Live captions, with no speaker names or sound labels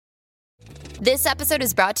This episode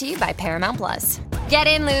is brought to you by Paramount Plus. Get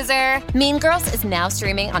in, loser! Mean Girls is now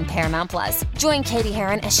streaming on Paramount Plus. Join Katie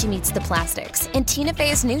Heron as she meets the plastics in Tina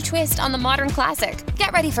Fey's new twist on the modern classic.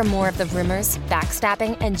 Get ready for more of the rumors,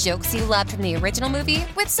 backstabbing, and jokes you loved from the original movie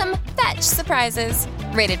with some fetch surprises.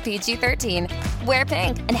 Rated PG-13. Wear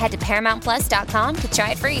pink and head to ParamountPlus.com to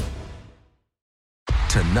try it free.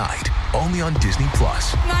 Tonight, only on Disney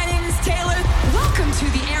Plus. My name is Taylor. Welcome to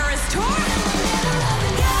the Eras Tour.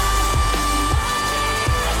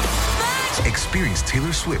 Experience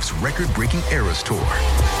Taylor Swift's record-breaking Eras Tour.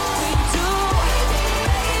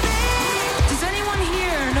 Does anyone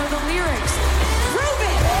here know the lyrics? Prove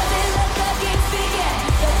it!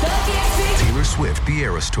 Taylor Swift The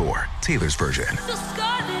Eras Tour, Taylor's version.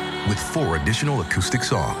 With 4 additional acoustic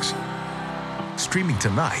songs. Streaming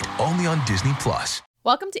tonight, only on Disney Plus.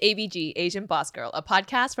 Welcome to ABG, Asian Boss Girl, a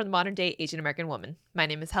podcast for the modern-day Asian American woman. My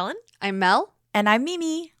name is Helen. I'm Mel. And I'm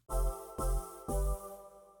Mimi.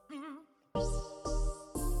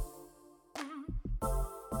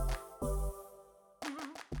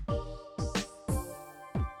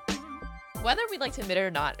 Whether we like to admit it or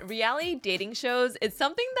not, reality dating shows is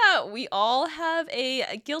something that we all have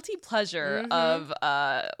a guilty pleasure of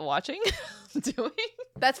watching, doing.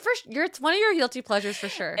 It's one of your guilty pleasures for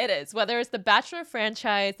sure. It is. Whether it's the Bachelor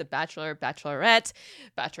franchise, the Bachelor, Bachelorette,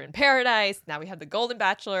 Bachelor in Paradise, now we have the Golden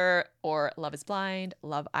Bachelor, or Love is Blind,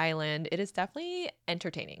 Love Island. It is definitely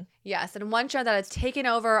entertaining. Yes, and one show that has taken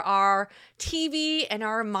over our TV and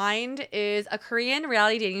our mind is a Korean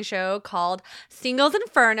reality dating show called Singles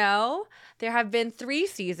Inferno. There have been 3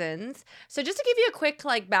 seasons. So just to give you a quick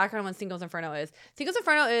background on what Singles Inferno is. Singles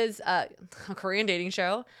Inferno is a Korean dating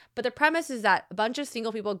show, but the premise is that a bunch of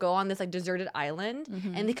single people go on this deserted island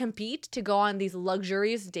and they compete to go on these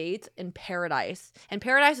luxurious dates in paradise. And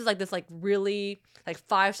paradise is this really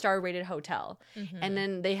 5-star rated hotel. And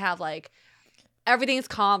then they have everything's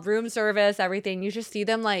comp, room service, everything. You just see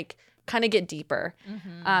them kind of get deeper.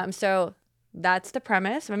 So that's the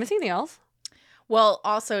premise. Am I missing anything else? Well,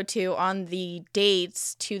 also, too, on the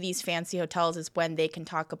dates to these fancy hotels is when they can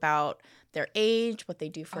talk about their age, what they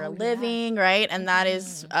do for a living, right? And that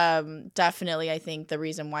is definitely, I think, the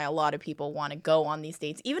reason why a lot of people want to go on these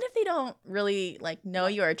dates. Even if they don't really, know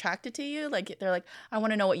you or attracted to you. They're like, I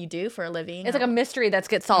want to know what you do for a living. It's like a mystery that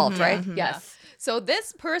gets solved, right? Yes. Yeah. So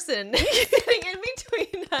this person sitting in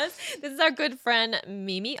between us, this is our good friend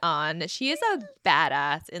Mimi An. She is a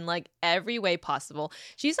badass in every way possible.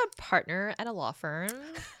 She's a partner at a law firm.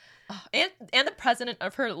 And the president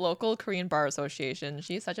of her local Korean Bar Association.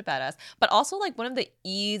 She's such a badass. But also one of the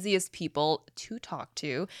easiest people to talk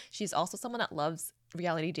to. She's also someone that loves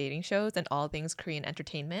reality dating shows and all things Korean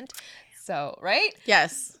entertainment. So, right?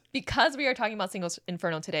 Yes. Because we are talking about Singles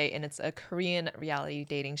Inferno today and it's a Korean reality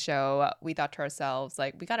dating show, we thought to ourselves,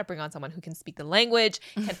 we got to bring on someone who can speak the language,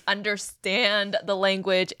 can understand the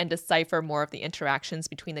language, and decipher more of the interactions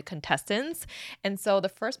between the contestants. And so the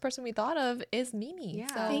first person we thought of is Mimi. Yeah.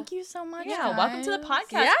 So, Thank you so much. Yeah, guys. welcome to the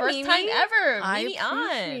podcast. Yeah, First Mimi. time ever. I Mimi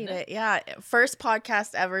appreciate On. it. Yeah, first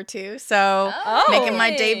podcast ever, too. So making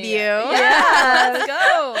my debut. Yeah, let's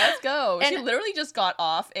go. Let's go. And she literally just got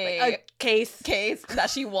off a case. that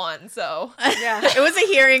she won, so. Yeah. It was a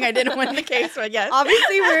hearing. I didn't win the case, but yes.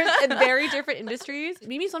 Obviously, we're in very different industries.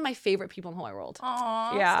 Mimi's one of my favorite people in the whole wide world.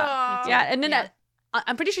 Aw, Yeah. stop. Yeah. And then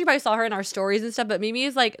I'm pretty sure you probably saw her in our stories and stuff, but Mimi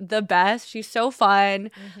is the best. She's so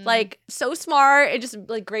fun, so smart, and just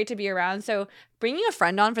great to be around. So bringing a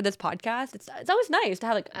friend on for this podcast, it's always nice to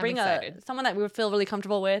have bring someone that we would feel really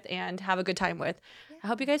comfortable with and have a good time with. I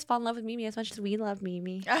hope you guys fall in love with Mimi as much as we love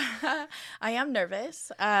Mimi. I am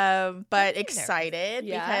nervous, but excited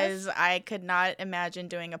because I could not imagine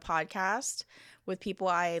doing a podcast with people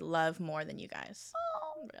I love more than you guys.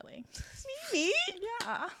 Oh, really? Mimi?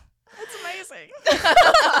 Yeah. It's amazing.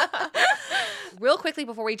 Real quickly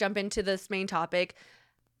before we jump into this main topic,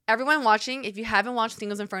 everyone watching, if you haven't watched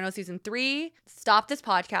Singles Inferno Season 3, stop this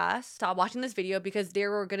podcast, stop watching this video because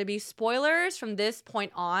there are going to be spoilers from this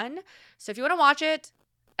point on. So if you want to watch it,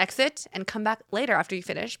 exit and come back later after you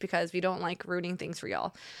finish because we don't like ruining things for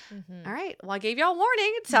y'all. All right. Well, I gave y'all a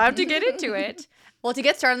warning. It's time to get into it. Well, to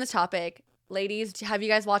get started on this topic, ladies, have you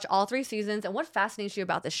guys watched all 3 seasons and what fascinates you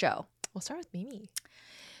about the show? We'll start with Mimi.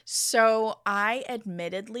 So I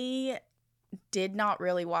admittedly did not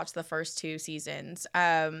really watch the first 2 seasons,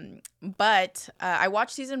 but I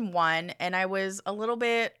watched season 1 and I was a little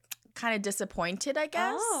bit kind of disappointed, I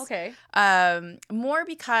guess. Oh, okay. More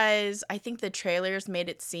because I think the trailers made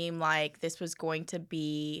it seem like this was going to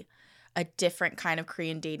be a different kind of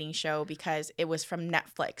Korean dating show because it was from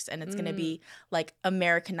Netflix and it's going to be like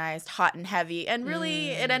Americanized, hot and heavy. And really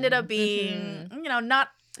it ended up being, you know, not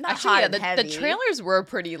not Actually, hot yeah, and the heavy. trailers were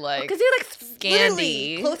pretty like Because they like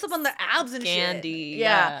literally Scandy. close up on the abs and shit. Scandy.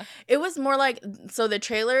 Yeah. It was more like, so the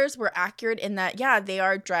trailers were accurate in that, yeah, they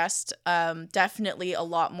are dressed definitely a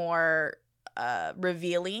lot more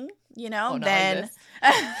revealing, you know, Oh, not like than this.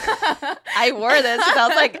 I wore this because I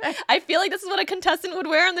was like, I feel like this is what a contestant would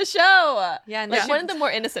wear on the show. Yeah, and like she- one of the more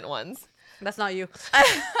innocent ones. That's not you.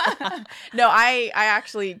 No, I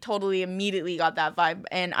actually totally immediately got that vibe,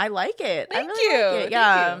 and I like it. I Thank really you. like it. Thank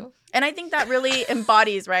Yeah. you. And I think that really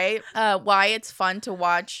embodies, right, why it's fun to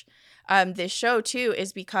watch this show too,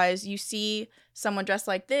 is because you see someone dressed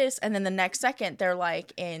like this, and then the next second they're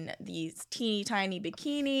like in these teeny tiny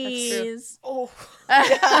bikinis. Oh,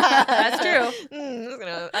 That's true. It's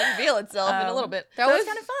gonna unveil itself in a little bit. That So was it's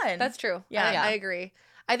kind of fun. That's true. Yeah. I agree.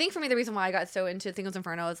 I think for me, the reason why I got so into Singles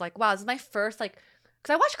Inferno is like, wow, this is my first like,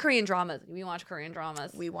 because I watch Korean dramas. We watch Korean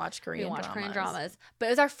dramas. We watch Korean dramas.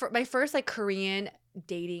 But it was my first like Korean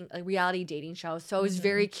dating, like reality dating show. So I was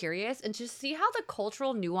very curious and to see how the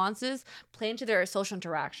cultural nuances play into their social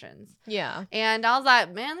interactions. Yeah. And I was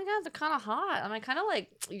like, man, the guys are kind of hot. I'm like, kind of like,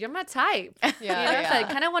 you're my type. Yeah. You know? So I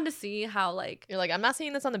kind of wanted to see how like, You're like, I'm not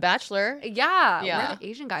seeing this on The Bachelor. yeah, Yeah. where are the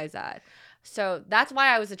Asian guys at? So that's why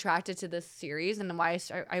I was attracted to this series and why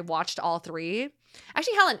I watched all three.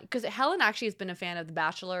 Actually, because Helen actually has been a fan of the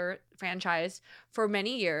Bachelor franchise for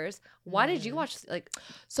many years. Why did you watch like?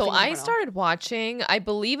 So Singles I Inferno? started watching, I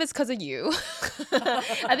believe it's because of you.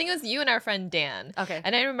 I think it was you and our friend Dan. Okay.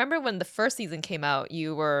 And I remember when the first season came out,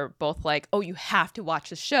 you were both like, oh, you have to watch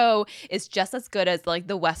the show. It's just as good as like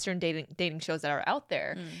the Western dating shows that are out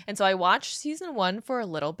there. And so I watched season 1 for a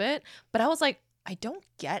little bit, but I was like, I don't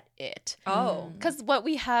get it. Oh. Because what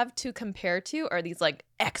we have to compare to are these like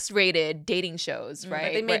X-rated dating shows, right?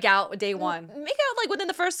 Like they make out day one. Make out like within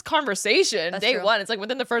the first conversation. That's Day true. one. It's like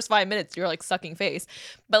within the first 5 minutes, you're like sucking face.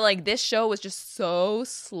 But like this show was just so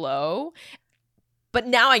slow. But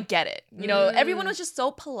now I get it. You know, everyone was just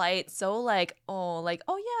so polite, so like, oh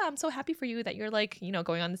yeah, I'm so happy for you that you're like, you know,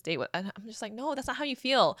 going on this date with. And I'm just like, no, that's not how you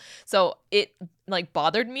feel. So it like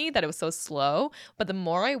bothered me that it was so slow. But the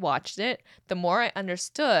more I watched it, the more I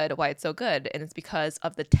understood why it's so good, and it's because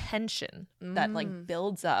of the tension that like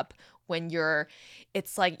builds up when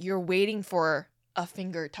it's like you're waiting for a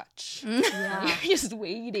finger touch. Yeah. You're just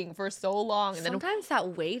waiting for so long, and then Sometimes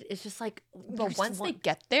that wait is just like. but once they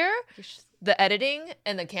get there, the editing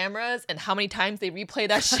and the cameras and how many times they replay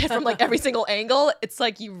that shit from like every single angle, it's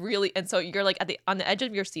like you really, and so you're like on the edge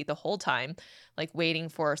of your seat the whole time, like waiting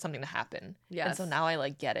for something to happen. Yes. And so now I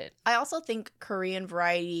like get it. I also think Korean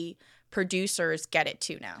variety producers get it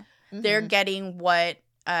too now. Mm-hmm. They're getting what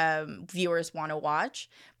viewers want to watch,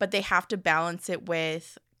 but they have to balance it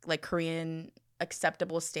with like Korean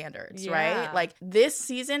acceptable standards, Yeah. right? Like this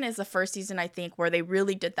season is the first season I think where they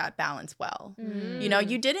really did that balance well. You know,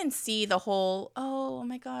 you didn't see the whole, oh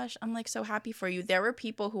my gosh, I'm like so happy for you. There were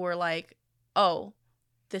people who were like, oh,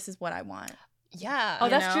 this is what I want. Yeah. Oh, You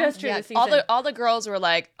that's know? true. That's true. Yeah, this season. all the girls were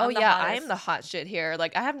like, "Oh I'm the yeah, hottest." I'm the hot shit here.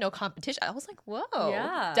 Like I have no competition." I was like, "Whoa,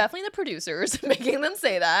 Yeah. definitely the producers making them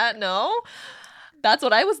say that." No, that's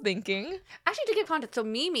what I was thinking. Actually, to give context, so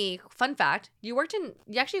Mimi, fun fact, you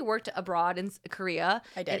actually worked abroad in Korea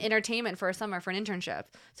I did. in entertainment for a summer for an internship.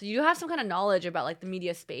 So you do have some kind of knowledge about like the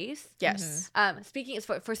media space. Yes. Speaking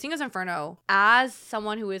for Singles Inferno, as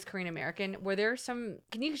someone who is Korean American,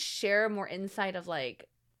 can you share more insight of like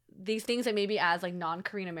these things that maybe as like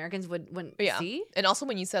non-Korean Americans wouldn't Yeah. see? And also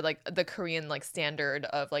when you said like the Korean like standard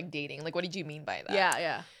of like dating, like what did you mean by that?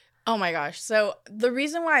 Yeah. Oh my gosh. So the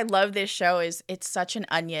reason why I love this show is it's such an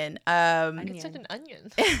onion. It's such an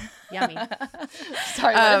onion. Yummy.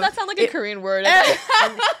 Sorry, why does that sound like a Korean word?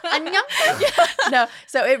 Onion? No,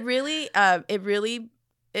 so it really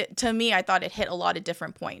to me, I thought it hit a lot of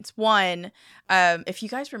different points. One, if you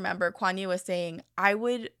guys remember, Kwan Yu was saying, I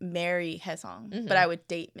would marry Haesung, but I would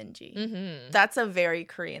date Minji. That's a very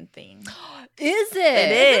Korean thing. Is it?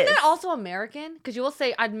 It Isn't is. that also American? Because you will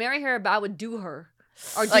say, I'd marry her, but I would do her.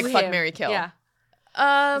 Or do Like fuck, him. marry, kill. Yeah.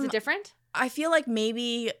 Is it different? I feel like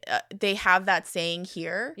maybe they have that saying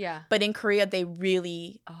here. Yeah. But in Korea, they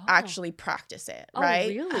really actually practice it, Oh, right?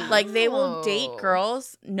 really? Like they will date Oh.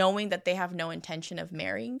 girls knowing that they have no intention of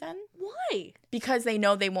marrying them. Why? Because they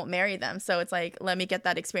know they won't marry them. So it's like, let me get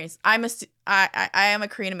that experience. I am a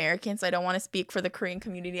Korean American, so I don't want to speak for the Korean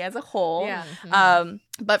community as a whole. Yeah.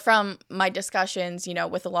 But from my discussions, you know,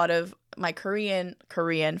 with a lot of my Korean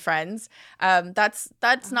friends,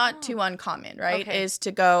 that's not too uncommon, right? Okay. Is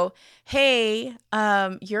to go, hey,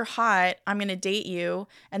 you're hot, I'm gonna date you,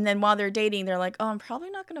 and then while they're dating, they're like, oh, I'm probably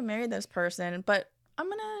not gonna marry this person, but I'm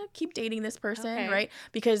gonna keep dating this person, Okay. right?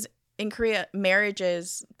 Because in Korea, marriage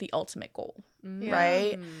is the ultimate goal,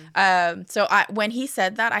 right? So when he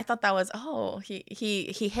said that, I thought that was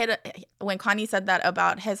he hit when Kwani said that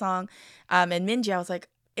about Haesung and Minji. I was like,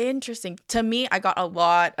 interesting. To me, I got a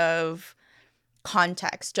lot of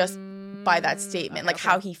context just by that statement, like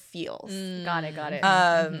how he feels. Got it.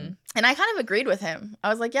 And I kind of agreed with him. I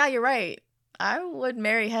was like, yeah, you're right. I would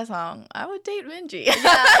marry Haesung. I would date Minji.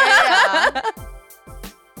 Yeah.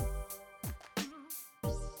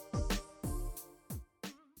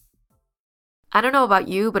 I don't know about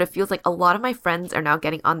you, but it feels like a lot of my friends are now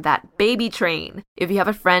getting on that baby train. If you have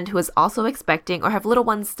a friend who is also expecting or have little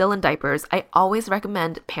ones still in diapers, I always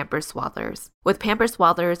recommend Pampers Swaddlers. With Pampers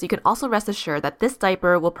Swaddlers, you can also rest assured that this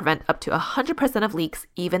diaper will prevent up to 100% of leaks,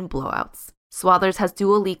 even blowouts. Swaddlers has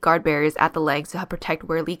dual leak guard barriers at the legs to help protect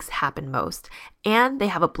where leaks happen most. And they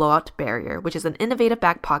have a blowout barrier, which is an innovative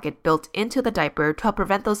back pocket built into the diaper to help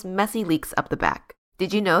prevent those messy leaks up the back.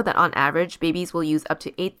 Did you know that on average, babies will use up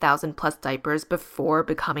to 8,000 plus diapers before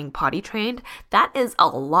becoming potty trained? That is a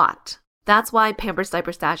lot. That's why Pampers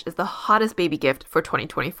Diaper Stash is the hottest baby gift for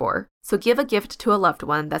 2024. So give a gift to a loved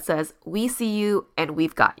one that says, "We see you and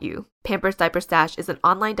we've got you." Pampers Diaper Stash is an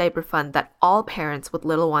online diaper fund that all parents with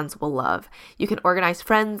little ones will love. You can organize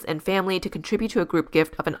friends and family to contribute to a group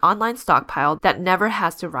gift of an online stockpile that never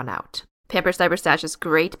has to run out. Pampers Diaper Stash is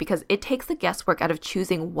great because it takes the guesswork out of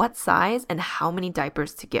choosing what size and how many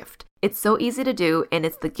diapers to gift. It's so easy to do, and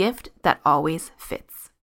it's the gift that always fits.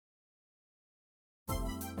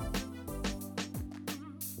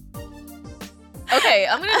 Okay,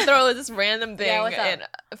 I'm gonna throw this random thing Yeah, what's up?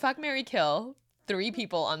 in. Fuck, marry, kill 3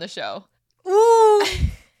 people on the show. Ooh.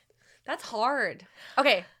 That's hard.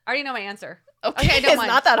 Okay, I already know my answer. Okay, I know it's mine.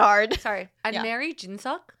 not that hard. Sorry. I'd Yeah. marry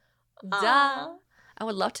Jinsuk. Duh. Aw. I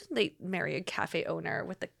would love to marry a cafe owner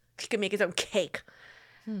with he could make his own cake.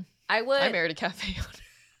 I would. I married a cafe owner.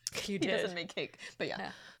 You He did. doesn't make cake, but yeah. No.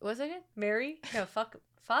 What was it again? Marry? No, fuck.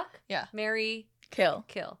 Yeah. Marry, Kill.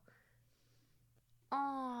 kill.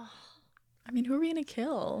 Oh. I mean, who are we gonna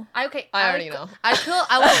kill? I already know. I kill.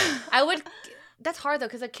 I would. That's hard though,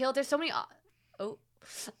 because I killed. There's so many.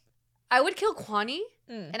 I would kill Kwani,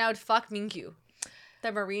 and I would fuck Mingyu,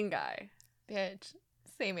 the marine guy. Bitch.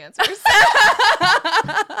 Same answers.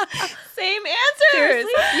 Same answers.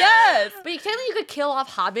 Seriously? Yes. But technically, you could kill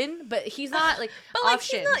off Habin, but he's not like. But like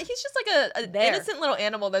option. he's just like a There. innocent little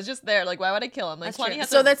animal that's just there. Like, why would I kill him? Like, That's 20 true. has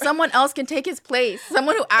So to- that someone else can take his place.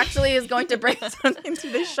 Someone who actually is going to bring something to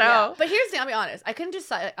the show. Yeah. But here's the thing, I'll be honest. I couldn't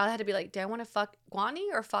decide. I had to be like, do I want to fuck Kwani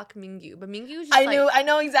or fuck Mingyu? But Mingyu's just I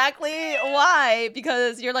know exactly why,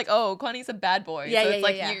 because you're like, oh, Kwani's a bad boy. Yeah, so yeah, it's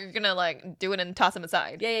like yeah. you're gonna like do it and toss him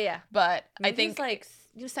aside. Yeah. But I Mingyu's think like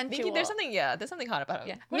you sensual. there's something hot about him.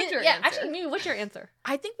 Yeah. What's your yeah. answer? Actually, Mingy, what's your answer?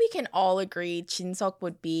 I think we can all agree Jinsuk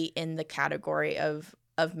would be in the category of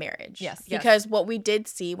marriage. Yes. Because what we did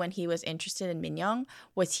see when he was interested in Minyoung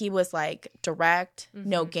was he was like direct,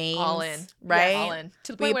 no games. All in. Right? All in.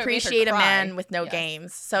 To the We point where it made her appreciate a cry. man with no Yes.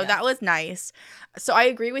 games. So Yes. that was nice. So I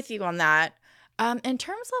agree with you on that. In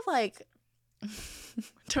terms of like in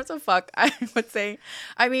terms of fuck, I would say,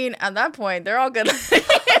 I mean, at that point, they're all good.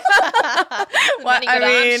 Many good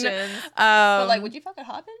options. But like, would you fuck a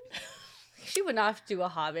Hobbin? She would not do a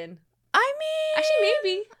Habin. I mean, Actually,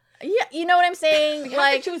 maybe. yeah, you know what I'm saying? We have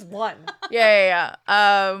Like, to choose one. yeah.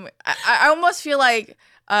 I almost feel like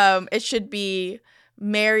it should be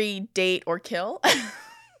marry, date, or kill.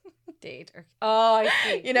 Date or I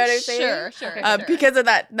see. You know what I'm saying? Sure. Okay. Because of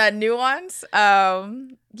that nuance.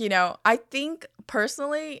 You know, I think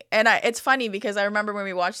personally, and it's funny because I remember when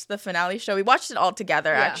we watched the finale show, we watched it all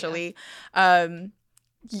together actually.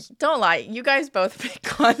 Don't lie, you guys both picked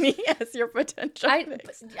Kwani as your potential.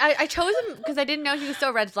 I chose him because I didn't know he was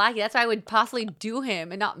so red flaggy. That's why I would possibly do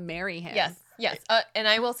him and not marry him. Yes. And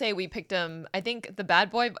I will say we picked him. I think the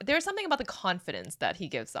bad boy. There's something about the confidence that he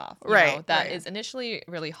gives off, you know, that is initially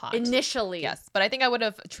really hot. Initially. Yes, but I think I would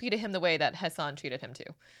have treated him the way that Haesung treated him too,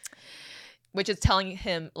 which is telling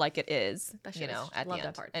him like it is. That You shit know, is- at love the that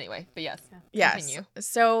end. part. Anyway, but yes. Yes. Continue.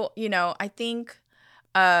 So, you know, I think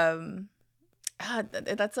that's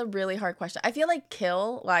a really hard question. I feel like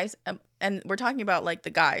kill lies, and we're talking about like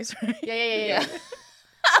the guys, right? Yeah.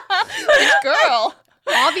 Which girl?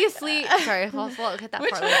 Obviously, sorry, we'll hit that Which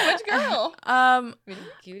part later. which girl?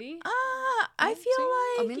 Cutie? I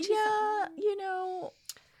feel like, Minji's yeah, you know,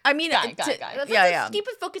 I mean, Guy. Let's yeah, just keep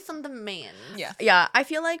it focused on the man. Yeah. yeah. I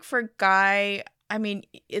feel like for Guy, I mean,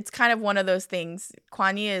 it's kind of one of those things.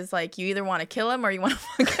 Kwani is like, you either want to kill him or you want to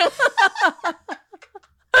fuck him.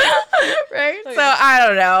 Right? Okay. So I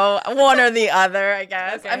don't know, one or the other, I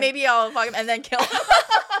guess. Okay. Maybe I'll fuck him and then kill him.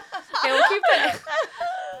 Okay, we'll keep that.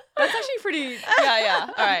 That's actually pretty. Yeah.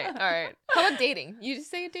 All right. How about dating? You just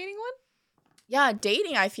say a dating one? Yeah,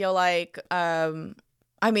 dating, I feel like,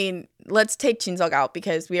 I mean, let's take Chin-seok out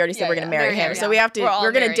because we already said we're going to marry him. So we have to,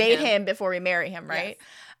 we're going to date him before we marry him, right?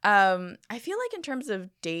 Yes. I feel like in terms of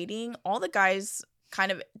dating, all the guys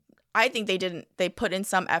kind of, I think they put in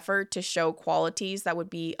some effort to show qualities that would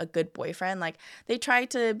be a good boyfriend. Like they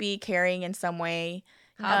tried to be caring in some way.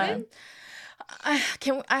 I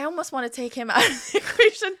almost want to take him out of the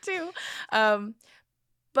equation too.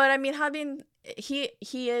 But I mean, Habin, he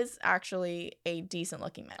is actually a decent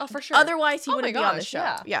looking man. Oh, for sure. Otherwise, he wouldn't be on the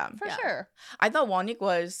show. Yeah, for sure. I thought Wonnik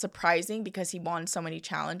was surprising because he won so many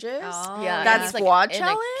challenges. Oh, yeah. That squad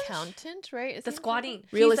challenge? An accountant, right? Is The squatting.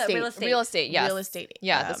 Real estate. Real estate, yes. Real estate.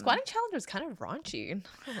 Yeah, the squatting challenge was kind of raunchy.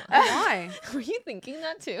 Why? Were you thinking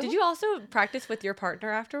that too? Did you also practice with your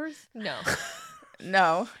partner afterwards? No.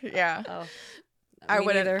 No. Yeah. Oh. I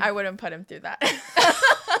wouldn't put him through that.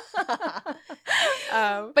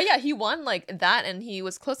 But yeah, he won like that, and he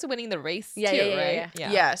was close to winning the race too, right?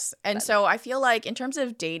 Yeah. Yes. And so I feel like in terms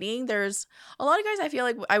of dating, there's a lot of guys I feel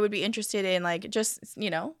like I would be interested in, like, just,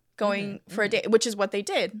 going for a date, which is what they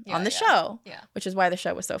did on the show. Yeah. Which is why the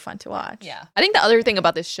show was so fun to watch. Yeah. I think the other thing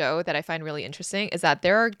about this show that I find really interesting is that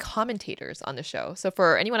there are commentators on the show. So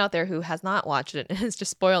for anyone out there who has not watched it and is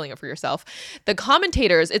just spoiling it for yourself, the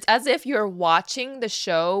commentators, it's as if you're watching the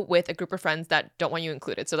show with a group of friends that don't want you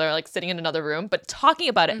included. So they're like sitting in another room, but talking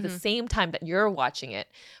about it at the same time that you're watching it,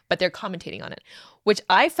 but they're commentating on it, which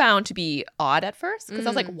I found to be odd at first because I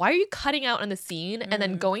was like, why are you cutting out on the scene and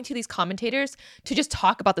then going to these commentators to just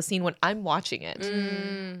talk about the scene when I'm watching it?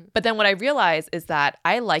 But then what I realized is that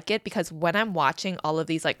I like it because when I'm watching all of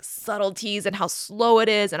these like subtleties and how slow it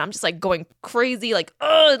is and I'm just like going crazy, like,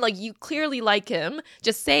 oh, like you clearly like him,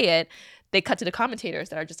 just say it. They cut to the commentators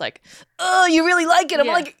that are just like, oh, you really like it. I'm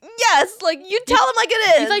like, yes, like you tell them like it is.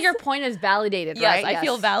 You feel like your point is validated, yes, right? I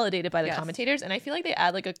feel validated by the commentators, and I feel like they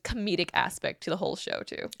add like a comedic aspect to the whole show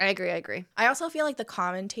too. I agree. I also feel like the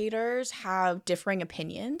commentators have differing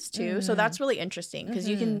opinions too. So that's really interesting because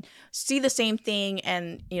you can see the same thing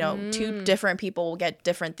and, two different people will get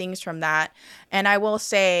different things from that. And I will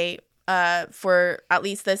say, for at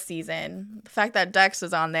least this season, the fact that Dex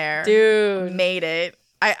was on there made it.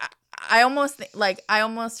 I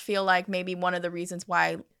almost feel like maybe one of the reasons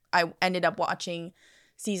why I ended up watching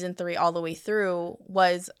season 3 all the way through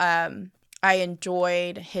was I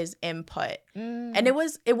enjoyed his input. And it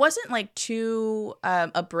wasn't like too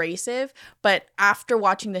abrasive, but after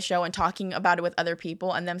watching the show and talking about it with other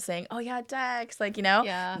people and them saying, oh yeah, Dex, like,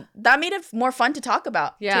 that made it more fun to talk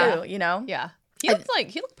about too, Yeah. He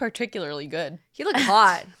looked particularly good. He looked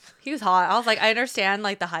hot. He was hot. I was like, I understand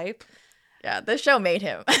like the hype. Yeah, the show made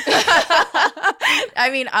him. I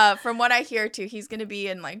mean, from what I hear too, he's gonna be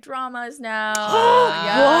in like dramas now.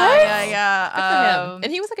 Yeah.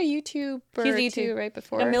 And he was like a YouTuber. He's a YouTuber too, right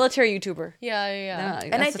before a military YouTuber. Yeah.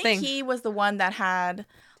 And I think he was the one that had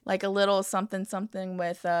like a little something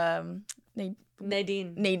with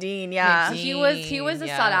Nadine, yeah. He was the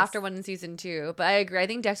sought after one in season 2. But I agree. I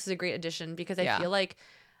think Dex is a great addition because I feel like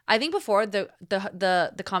I think before the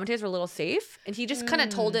commentators were a little safe and he just kind of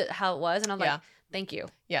told it how it was and I'm like, thank you.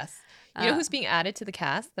 Yes. You know who's being added to the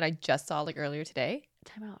cast that I just saw like earlier today?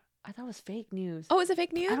 Time out. I thought it was fake news. Oh, is it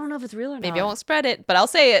fake news? I don't know if it's real or not. Maybe I won't spread it, but I'll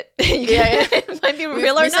say it. It might be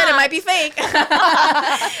real or not. Said it might be fake.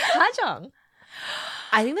 Hajong.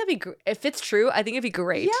 I think that'd be if it's true. I think it'd be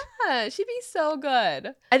great. Yeah, she'd be so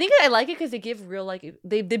good. I think I like it because they give real like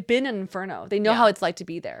they've been in Inferno. They know how it's like to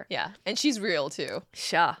be there. Yeah, and she's real too.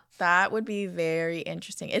 Sure. That would be very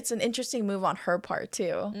interesting. It's an interesting move on her part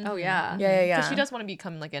too. Oh yeah. Yeah. Because she does want to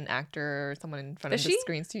become like an actor or someone in front of the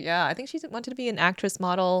screens too. Yeah, I think she's wanted to be an actress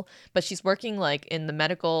model, but she's working like in the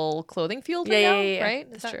medical clothing field right now,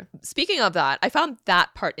 right? That's true. Speaking of that, I found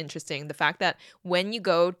that part interesting. The fact that when you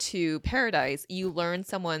go to Paradise, you learn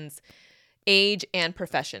someone's age and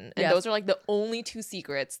profession, and those are like the only 2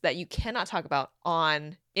 secrets that you cannot talk about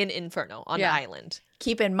in Inferno on the island.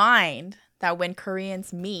 Keep in mind that when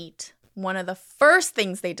Koreans meet, one of the first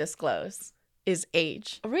things they disclose is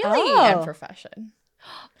age. Really? And profession.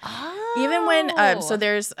 Oh. Even when so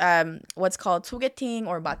there's what's called sogeting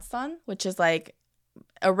or matsan, which is like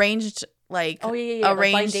arranged like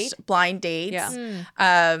arranged blind dates.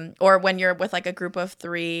 Yeah. Or when you're with like a group of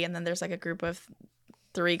 3 and then there's like a group of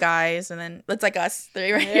 3 guys and then it's like us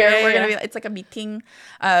 3 right here. We're gonna be it's like a meeting.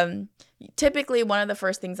 Typically one of the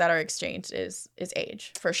first things that are exchanged is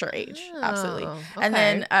age, for sure. Absolutely. Okay. And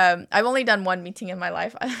then I've only done one meeting in my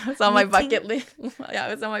life. It was on my bucket list. Yeah,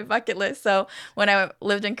 it was on my bucket list. So when I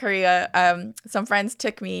lived in Korea, some friends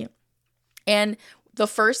took me, and the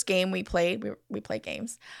first game we played, we played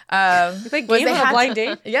games. You play was games on a blind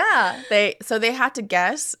date? Yeah, they had to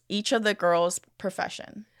guess each of the girls'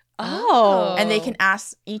 profession, Oh. and they can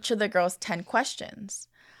ask each of the girls 10 questions.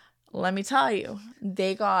 Let me tell you,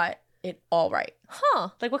 they got it all right. Huh.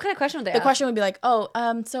 Like, what kind of question would they The ask? question would be like,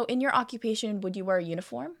 so in your occupation, would you wear a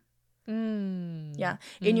uniform? Yeah.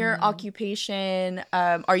 In your occupation,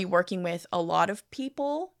 are you working with a lot of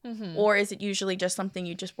people? Or is it usually just something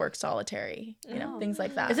you just work solitary? You know, things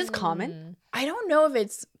like that. Is this common? I don't know if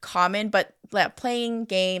it's common, but like, playing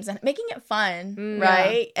games and making it fun,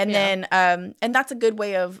 right? And then, and that's a good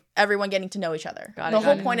way of everyone getting to know each other. The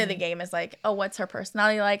whole point of the game is like, oh, what's her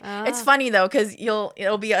personality like? It's funny though, because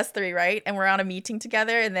it'll be us three, right? And we're on a meeting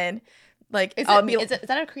together, and then like, Is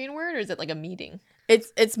that a Korean word or is it like a meeting?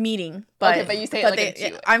 It's meeting, but okay, but you say it like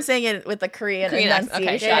a I'm saying it with the Korean accent.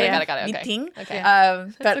 enunciation. Okay, got it. Okay. Meeting. Okay.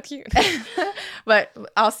 But That's so cute. but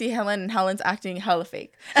I'll see Helen, and Helen's acting hella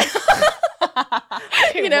fake.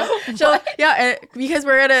 You know, so because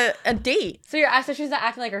we're at a date. So she's not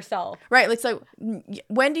acting like herself, right? Like, so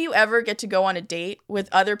when do you ever get to go on a date with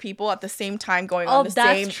other people at the same time going on the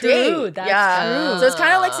same date? That's true. So it's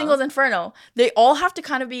kind of like Singles Inferno. They all have to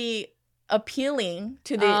kind of be appealing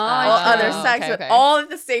to the other sex, but all at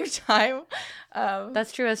the same time.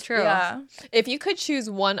 That's true. Yeah. If you could choose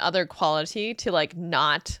one other quality to like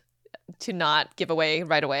not give away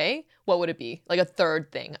right away, what would it be? Like a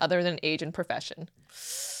third thing other than age and profession.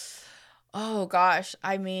 Oh gosh,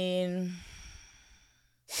 I mean,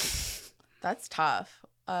 that's tough.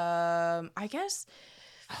 I guess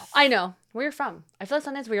I know where you're from. I feel like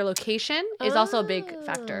sometimes where your location is also a big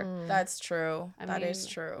factor. That's true. That is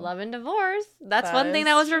true. Love and divorce. That's That one thing is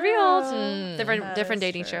that was revealed. true. Different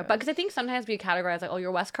dating show. true. But because I think sometimes we categorize like, oh,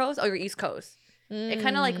 you're West Coast, oh, you're East Coast. It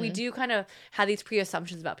kind of like we do kind of have these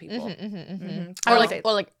pre-assumptions about people. Or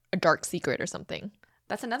like a dark secret or something.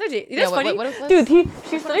 That's another date. You know what's funny? what- Dude,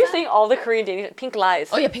 she's literally saying all the Korean dating Pink Lies.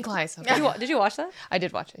 Oh yeah, Pink Lies. Okay. Did you watch that? I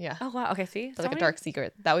did watch it. Yeah. Oh wow. Okay, see, It's like a dark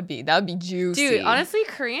secret. That would be juicy. Dude, honestly,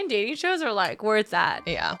 Korean dating shows are like where it's at.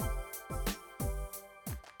 Yeah.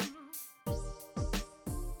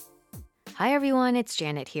 Hi everyone, it's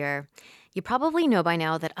Janet here. You probably know by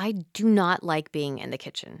now that I do not like being in the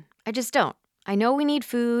kitchen. I just don't. I know we need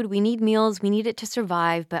food, we need meals, we need it to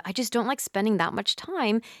survive, but I just don't like spending that much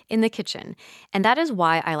time in the kitchen. And that is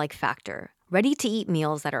why I like Factor. Ready-to-eat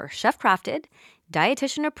meals that are chef-crafted,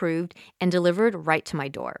 dietitian approved, and delivered right to my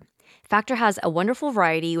door. Factor has a wonderful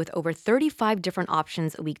variety with over 35 different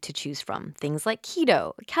options a week to choose from. Things like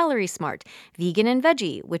keto, calorie smart, vegan and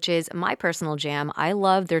veggie, which is my personal jam. I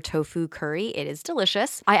love their tofu curry. It is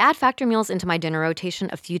delicious. I add Factor meals into my dinner rotation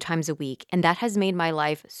a few times a week, and that has made my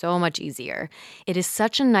life so much easier. It is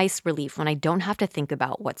such a nice relief when I don't have to think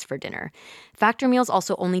about what's for dinner. Factor meals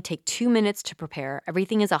also only take 2 minutes to prepare.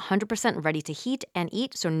 Everything is 100% ready to heat and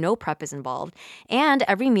eat, so no prep is involved. And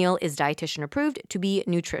every meal is dietitian approved to be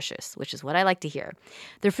nutritious, which is what I like to hear.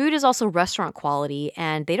 Their food is also restaurant quality,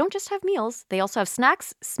 and they don't just have meals. They also have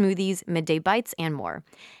snacks, smoothies, midday bites, and more.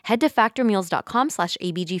 Head to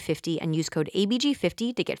factormeals.com/ABG50 and use code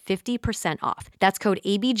ABG50 to get 50% off. That's code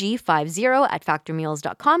ABG50 at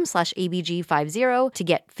factormeals.com/ABG50 to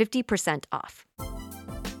get 50% off.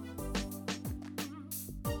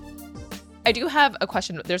 I do have a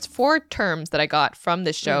question. There's 4 terms that I got from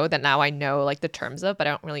this show that now I know like the terms of, but I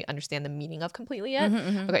don't really understand the meaning of completely yet.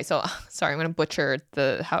 Okay, so sorry, I'm gonna butcher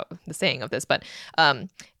the saying of this, but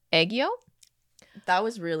애교? That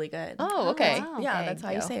was really good. Oh, okay. wow. Yeah, that's how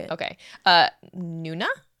you say it. Okay. 누나,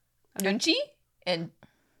 눈치, and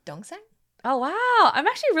동생. Oh wow, I'm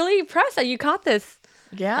actually really impressed that you caught this.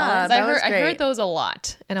 Yeah, I heard those a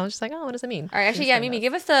lot, and I was just like, oh, what does that mean? All right, actually, yeah, Mimi,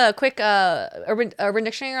 give us a quick urban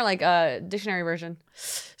dictionary or like dictionary version.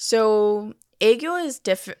 So 애교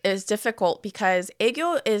is difficult because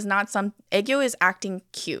애교 is acting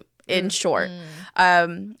cute in short.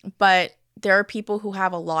 But there are people who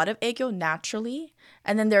have a lot of 애교 naturally,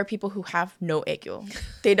 and then there are people who have no 애교.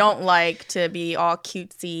 They don't like to be all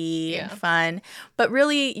cutesy and fun. But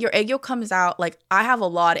really, your 애교 comes out, like, I have a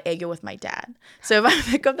lot of 애교 with my dad. So if I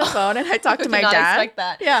pick up the phone and I talk to my did not dad. expect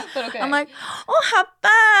that. Yeah. But okay. I'm like, oh,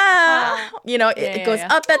 hapa. You know, it goes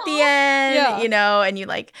up at the end, you know, and you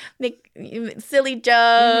like make silly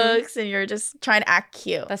jokes and you're just trying to act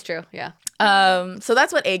cute. That's true, yeah. So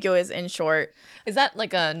that's what 애교 is in short. Is that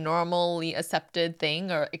like a normally accepted thing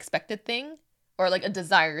or expected thing? Or like a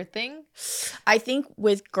desired thing? I think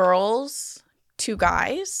with girls to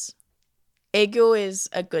guys, 애교 is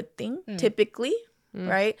a good thing, typically,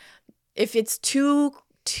 right? If it's too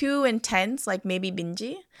intense, like maybe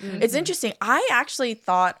Minji, it's interesting. I actually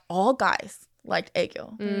thought all guys liked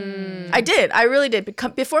aegyo. I did. I really did.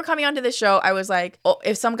 Before coming onto this show, I was like, oh,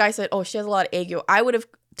 if some guy said, "Oh, she has a lot of aegyo," I would have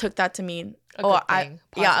took that to mean, A good thing.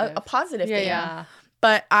 Positive. a positive thing. Yeah.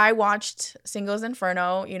 But I watched Singles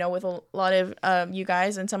Inferno, with a lot of you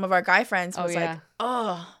guys, and some of our guy friends was like,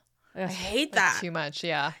 "Oh, I hate that." Too much,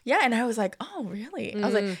 yeah. Yeah, and I was like, "Oh, really?" I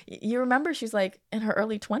was like, "You remember she's like in her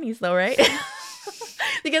early 20s though, right?"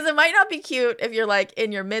 Because it might not be cute if you're like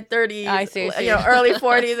in your mid 30s, I see. early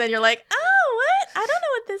 40s, and you're like, "Oh, what? I don't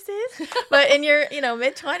know what this is." But in your,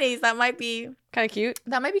 mid 20s, that might be Kind of cute.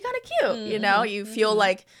 kind of cute. You feel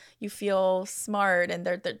like you feel smart, and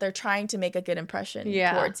they're trying to make a good impression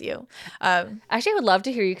towards you. Actually, I would love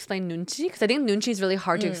to hear you explain nunchi because I think nunchi is really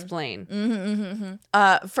hard to explain.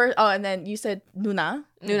 First, and then you said Nuna,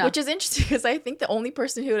 which is interesting because I think the only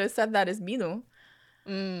person who would have said that is Minu.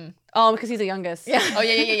 Oh, because he's the youngest. Yeah. Oh,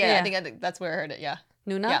 yeah. I think that's where I heard it, yeah.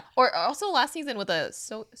 Nuna? Yeah. Or also last season with a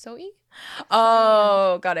Soi?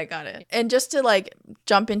 Oh, got it. And just to like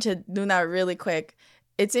jump into Nuna really quick,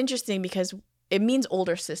 it's interesting because it means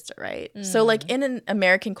older sister, right? So like in an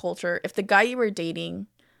American culture, if the guy you were dating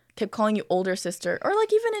kept calling you older sister, or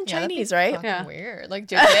like even in Chinese, right? Fucking weird. Like,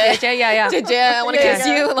 JJ, yeah. JJ, I want to kiss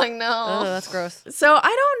you. Like, no. Oh, that's gross. So I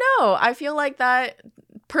don't know. I feel like that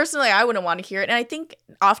personally, I wouldn't want to hear it. And I think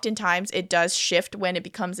oftentimes it does shift when it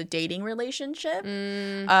becomes a dating relationship.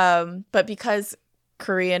 But because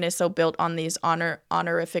Korean is so built on these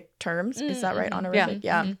honorific terms, is that right? Honorific,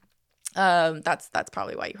 yeah. That's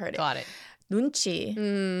probably why you heard it. Got it. Nunchi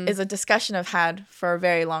is a discussion I've had for a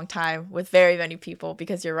very long time with very many people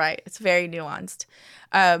because you're right, it's very nuanced.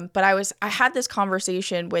 But I had this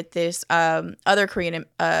conversation with this other Korean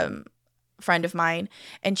friend of mine,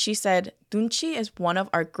 and she said nunchi is one of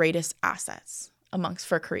our greatest assets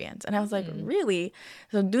for Koreans. And I was like, really?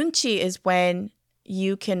 So nunchi is when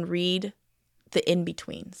you can read the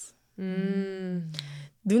in-betweens.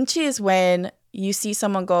 Nunchi is when you see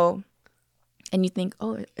someone go and you think,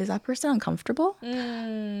 oh, is that person uncomfortable?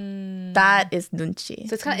 That is nunchi.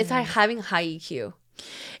 So it's like having high EQ.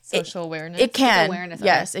 Social awareness. It can. Awareness,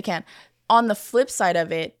 yes, it can. On the flip side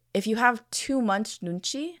of it, if you have too much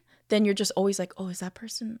nunchi, then you're just always like, oh, is that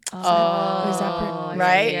person? Is that person?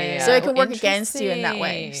 Right? Yeah. So it can work against you in that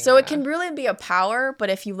way. So it can really be a power, but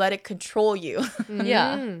if you let it control you,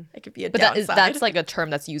 it could be a downside. That's like a term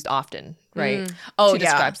that's used often, right? Oh, to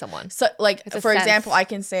describe someone. So like, It's a for sense. example, I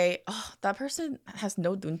can say, oh, that person has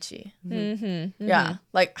no nunchi. Yeah.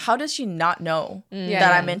 Like, how does she not know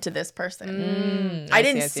that I'm into this person? I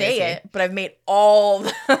didn't say it, but I've made all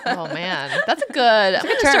the Oh man, that's a good. I'm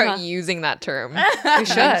gonna term, start huh? using that term. You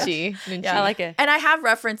should. Nunchi. Yeah, I like it. And I have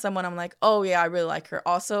referenced someone. I'm like, oh yeah, I really like her.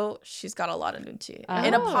 Also, she's got a lot of nunchi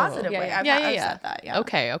in a positive way. I've said that. Yeah.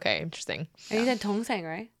 Okay, interesting. And you said tongseng,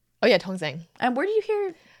 right? Oh yeah, Tongseng. And where do you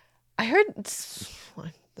hear? I heard.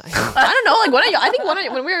 I don't know.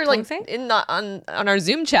 Like when we were like Tongseng? in the, on our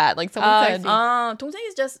Zoom chat, like someone said. Tongseng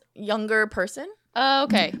is just younger person, Oh,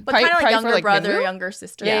 okay. but kind of like younger for, brother, Minwoo? younger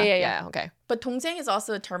sister. Yeah. Okay. But tongseng is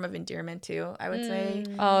also a term of endearment too, I would say.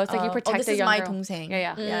 Oh, it's like you protect this the is young my girl. tongseng.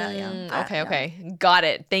 Yeah. Okay. Got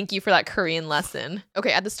it. Thank you for that Korean lesson.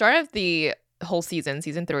 Okay, at the start of the whole season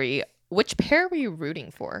 3, which pair were you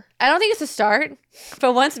rooting for? I don't think it's a start,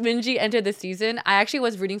 but once Minji entered the season, I actually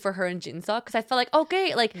was rooting for her and Jinseok because I felt like,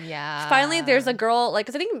 okay, like finally there's a girl, like,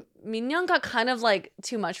 because I think Minyoung got kind of like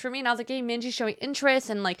too much for me, and I was like, hey, Minji's showing interest,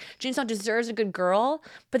 and like Jinseok deserves a good girl.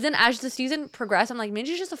 But then as the season progressed, I'm like,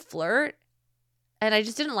 Minji's just a flirt, and I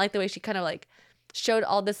just didn't like the way she kind of like showed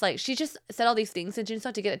all this, like she just said all these things to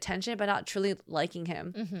Jinseok to get attention, but not truly liking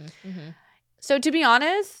him. So to be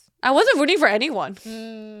honest, I wasn't rooting for anyone,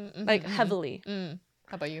 like heavily.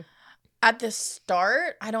 How about you? At the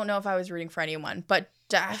start, I don't know if I was rooting for anyone, but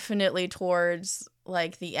definitely towards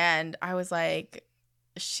like the end, I was like,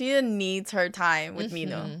 she needs her time with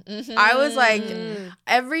Minu. I was like,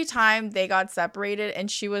 every time they got separated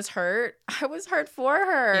and she was hurt, I was hurt for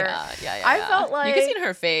her. Yeah. I felt like you could see in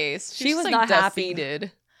her face. She was like not happy.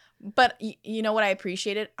 defeated. But you know what I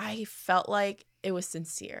appreciated? I felt like it was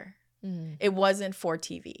sincere. It wasn't for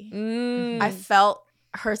TV. I felt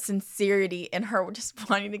her sincerity and her just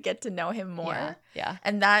wanting to get to know him more. Yeah.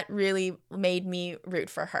 And that really made me root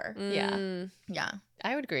for her. Yeah.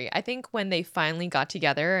 I would agree. I think when they finally got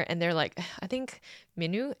together and they're like, I think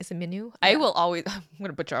Minu, is it Minu? I will always, I'm going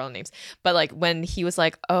to butcher all the names. But like when he was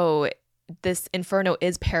like, oh, this Inferno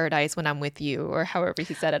is paradise when I'm with you, or however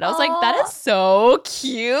he said it. I was like, that is so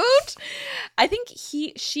cute. I think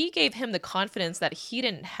she gave him the confidence that he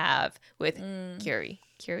didn't have with Curie.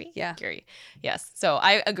 Yeah. Curie. Yes. So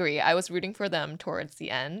I agree. I was rooting for them towards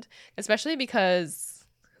the end, especially because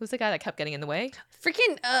Who's the guy that kept getting in the way?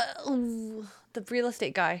 Freaking the real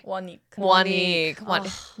estate guy. Wanik.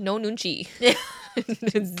 No nunchi.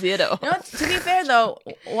 Zero. You know, to be fair though,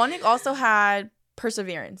 Wanik also had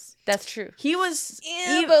perseverance. That's true. He was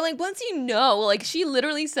But like once you know, like she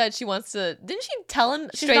literally said she wants to. Didn't she tell him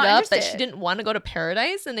She's straight not up that interested. she didn't want to go to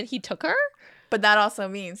paradise, and then he took her? but that also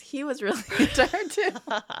means he was really into her too.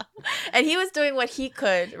 And he was doing what he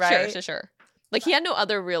could, right? Sure. Like he had no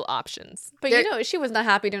other real options. But you know, she was not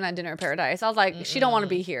happy during that dinner in paradise. I was like, she don't want to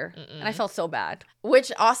be here. And I felt so bad.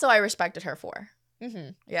 Which also I respected her for.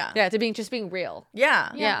 Mm-hmm. Yeah. Yeah, to being just being real.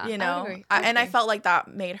 Yeah. Yeah, You I know, agree. and I felt like that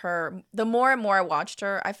made her, the more and more I watched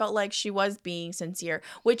her, I felt like she was being sincere,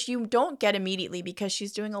 which you don't get immediately because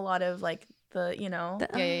she's doing a lot of like the, you know,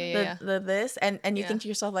 the this. And you think to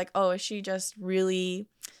yourself like, oh, is she just really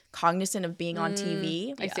cognizant of being on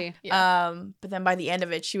TV? I see. Yeah. But then by the end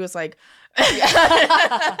of it, she was like,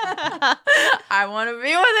 I want to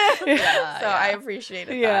be with him. So I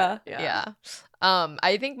appreciated that. Yeah.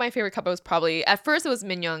 I think my favorite couple was probably, at first it was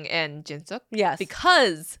Minyoung and Jinsuk. Yes.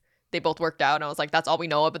 Because they both worked out and I was like, that's all we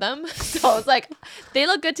know of them. So I was like, they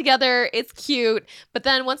look good together. It's cute. But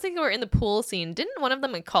then once they were in the pool scene, didn't one of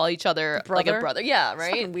them like call each other like a brother? Yeah, It's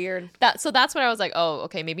right? fucking weird. So that's when I was like, oh,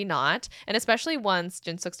 okay, maybe not. And especially once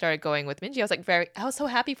Jinsuk started going with Minji, I was like, I was so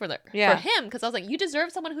happy for him because I was like, you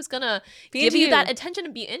deserve someone who's gonna give you that attention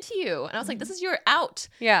and be into you. And I was like, this is your out.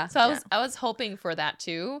 Yeah. So I was hoping for that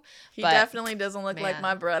too. He but definitely doesn't look like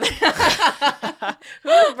my brother.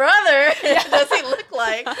 Whose brother does he look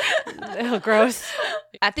like? Oh, gross.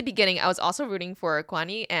 At the beginning, I was also rooting for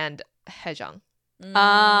Kwani and Haejung. They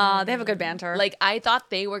have a good banter. Like I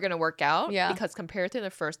thought they were gonna work out. Yeah. Because compared to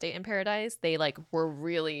the first date in Paradise, they like were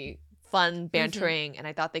really fun bantering, and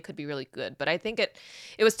I thought they could be really good. But I think it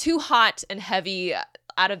was too hot and heavy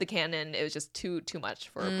out of the canon. It was just too much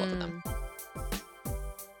for both of them.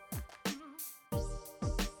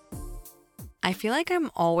 I feel like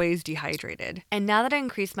I'm always dehydrated. And now that I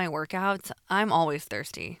increased my workouts, I'm always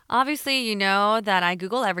thirsty. Obviously, you know that I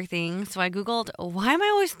Google everything, so I Googled, why am I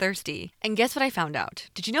always thirsty? And guess what I found out?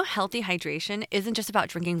 Did you know healthy hydration isn't just about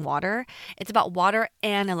drinking water? It's about water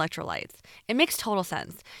and electrolytes. It makes total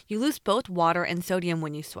sense. You lose both water and sodium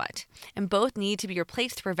when you sweat, and both need to be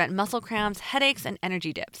replaced to prevent muscle cramps, headaches, and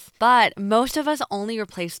energy dips. But most of us only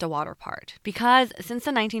replace the water part, because since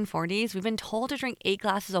the 1940s, we've been told to drink 8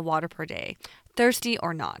 glasses of water per day. Thirsty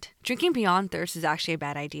or not. Drinking beyond thirst is actually a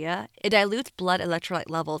bad idea. It dilutes blood electrolyte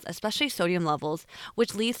levels, especially sodium levels,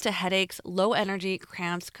 which leads to headaches, low energy,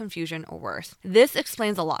 cramps, confusion, or worse. This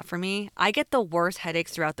explains a lot for me. I get the worst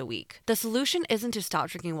headaches throughout the week. The solution isn't to stop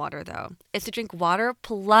drinking water though. It's to drink water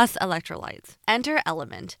plus electrolytes. Enter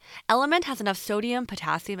Element. Element has enough sodium,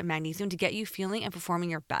 potassium, and magnesium to get you feeling and performing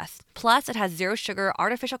your best. Plus, it has zero sugar,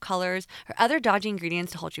 artificial colors, or other dodgy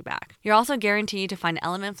ingredients to hold you back. You're also guaranteed to find an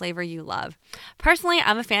Element flavor you love. Personally,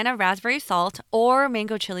 I'm a fan of raspberry salt or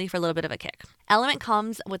mango chili for a little bit of a kick. Element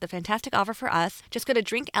comes with a fantastic offer for us. Just go to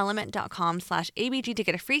drinkelement.com/ABG to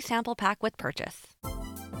get a free sample pack with purchase.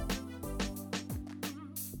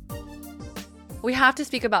 We have to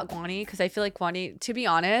speak about Kwani because I feel like Kwani, to be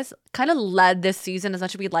honest, kind of led this season as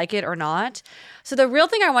much as we like it or not. So the real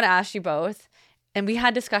thing I want to ask you both, and we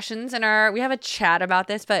had discussions we have a chat about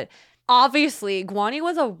this, but obviously, Kwani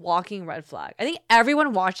was a walking red flag. I think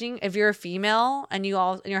everyone watching, if you're a female and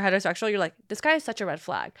you're heterosexual, you're like, this guy is such a red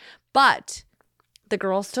flag. But the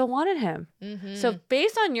girls still wanted him. Mm-hmm. So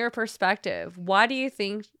based on your perspective, why do you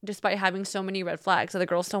think, despite having so many red flags, that the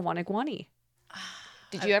girls still wanted Kwani?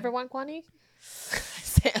 Did you ever want Kwani?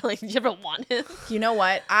 Did you ever want him? You know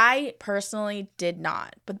what? I personally did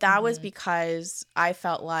not. But that was because I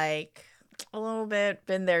felt like a little bit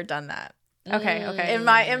been there, done that. Okay. In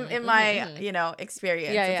my you know,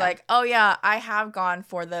 experience. It's like, oh yeah, I have gone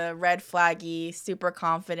for the red flaggy, super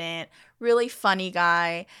confident, really funny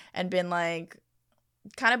guy and been like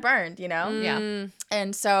kind of burned, you know? Yeah.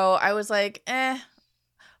 And so I was like,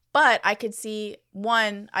 but I can see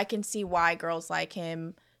why girls like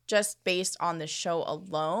him just based on the show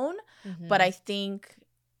alone. Mm-hmm. But I think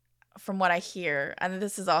from what I hear, and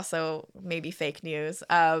this is also maybe fake news,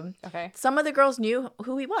 some of the girls knew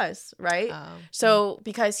who he was, right? So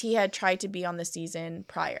because he had tried to be on the season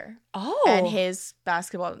prior. Oh. And his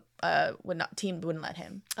basketball team wouldn't let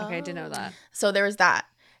him. Okay, I didn't know that. So there was that.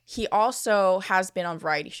 He also has been on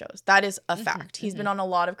variety shows. That is a fact. He's been on a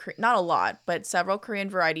lot of, not a lot, but several Korean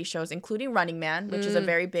variety shows, including Running Man, which is a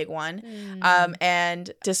very big one,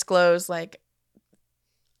 and disclose like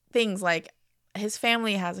things like his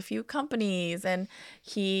family has a few companies and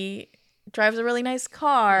he drives a really nice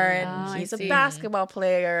car and he's a basketball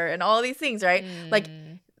player and all these things, right? Like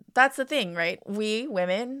that's the thing, right? We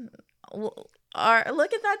women are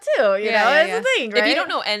look at that too. You know, it's the thing, right? If you don't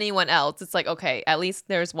know anyone else, it's like, okay, at least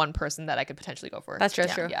there's one person that I could potentially go for. That's true.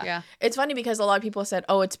 Yeah. Yeah. It's funny because a lot of people said,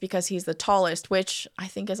 oh, it's because he's the tallest, which I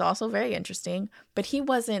think is also very interesting. But he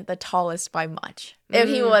wasn't the tallest by much. If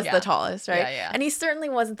he was the tallest, right? Yeah. And he certainly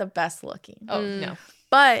wasn't the best looking. Oh, no.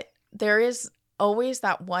 But there is always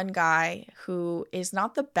that one guy who is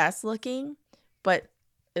not the best looking, but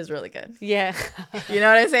is really good. Yeah. You know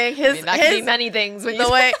what I'm saying? That could be many things. When the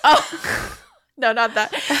way. Oh. No, not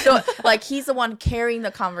that. So, like, he's the one carrying the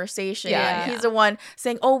conversation. Yeah. He's the one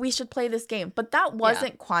saying, oh, we should play this game. But that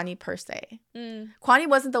wasn't Kwani per se. Kwani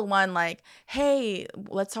wasn't the one like, hey,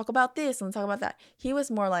 let's talk about this and let's talk about that. He was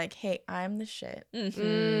more like, hey, I'm the shit.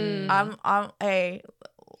 Hey,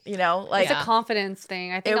 you know, like. It's a confidence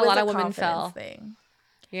thing. I think it a was lot of women fell. thing.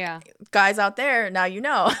 Yeah. Guys out there, now you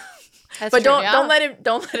know. That's but true.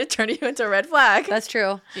 don't let it turn you into a red flag. That's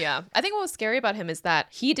true. Yeah. I think what was scary about him is that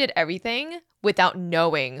he did everything without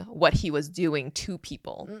knowing what he was doing to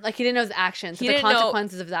people. Like he didn't know his actions, He the didn't know-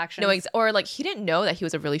 consequences of his actions. Or like he didn't know that he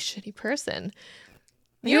was a really shitty person.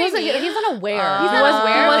 He wasn't. He's unaware. He's He not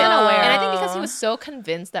aware. He wasn't aware. And I think because he was so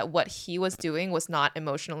convinced that what he was doing was not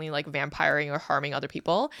emotionally like vampiring or harming other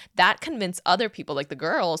people, that convinced other people, like the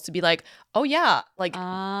girls, to be like, oh yeah, like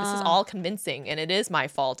this is all convincing and it is my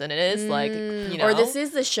fault and it is like, you know. Or this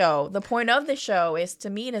is the show. The point of the show is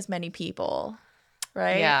to meet as many people.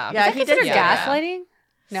 Right? Yeah. Yeah. Is that considered Yeah. gaslighting?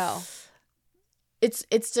 No. It's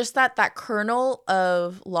just that kernel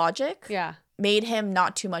of logic Yeah. made him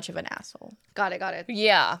not too much of an asshole. Got it.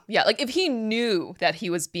 Yeah. Like if he knew that he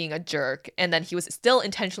was being a jerk and then he was still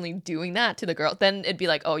intentionally doing that to the girl, then it'd be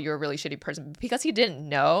like, oh, you're a really shitty person. Because he didn't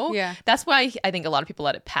know. Yeah. That's why I think a lot of people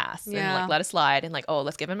let it pass and Yeah. like let it slide and like, oh,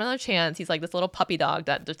 let's give him another chance. He's like this little puppy dog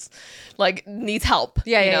that just like needs help.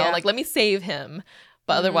 Yeah, you yeah, know, yeah. like let me save him.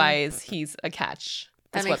 But otherwise, he's a catch.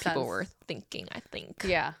 That's That what makes people sense. were thinking, I think.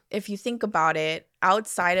 Yeah. If you think about it,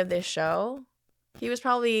 outside of this show, he was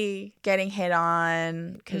probably getting hit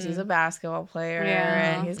on because he's a basketball player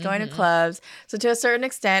Yeah. and he's going to clubs. So to a certain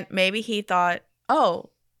extent, maybe he thought, oh,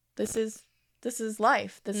 this is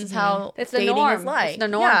life. This is how It's the dating norm. is like. It's the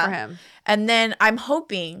norm Yeah. for him. And then I'm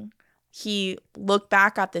hoping he looked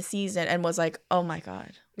back at the season and was like, oh my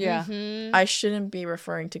God, Yeah. I shouldn't be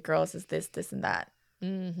referring to girls as this, and that.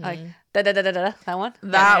 Like da. That one.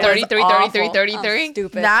 That was 33, awful. 33, 33. Oh,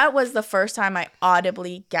 stupid. That was the first time I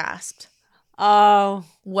audibly gasped Oh.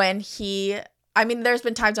 when I mean, there's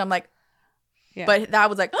been times I'm like, Yeah. but that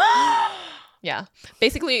was like, Yeah.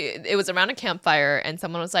 Basically, it was around a campfire and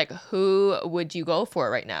someone was like, who would you go for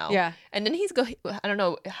right now? Yeah. And then I don't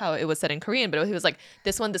know how it was said in Korean, but he was like,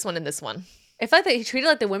 this one, and this one. I feel like he treated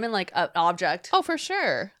like the women like an object. Oh, for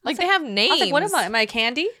sure. Like they have names. I was like, what am I? Am I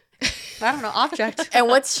candy? I don't know. Object. and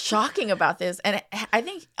what's shocking about this, and I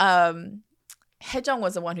think Haejong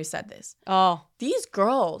was the one who said this. Oh. These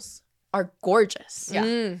girls are gorgeous,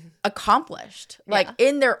 Yeah. accomplished, like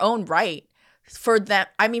in their own right. For them,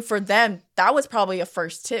 that was probably a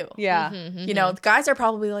first too. Yeah. You know, guys are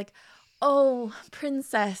probably like, "Oh,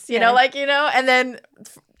 princess," you Yeah. know, like, you know, and then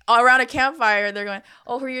around a campfire, they're going,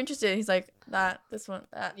 "Oh, who are you interested in?" He's like, this one,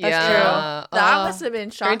 that. Yeah. That's true. That Oh. must have been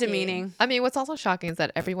Very shocking. demeaning. I mean, what's also shocking is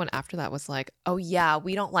that everyone after that was like, oh, yeah,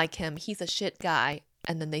 we don't like him. He's a shit guy.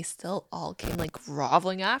 And then they still all came like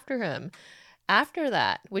groveling after him after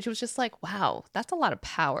that, which was just like, wow, that's a lot of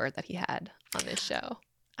power that he had on this show.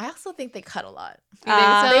 I also think they cut a lot. You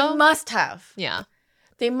think so? They must have. Yeah.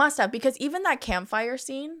 They must have, because even that campfire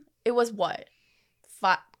scene, it was what?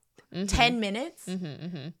 10 minutes?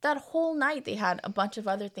 That whole night they had a bunch of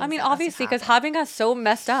other things. I mean, that must have obviously, because happened. Habin got so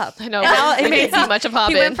messed up. I know. Now We didn't see much of He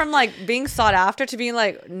Habin. went from like being sought after to being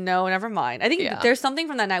like, no, never mind. I think Yeah. there's something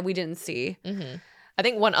from that night we didn't see. I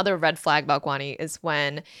think one other red flag about Gwani is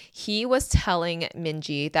when he was telling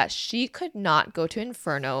Minji that she could not go to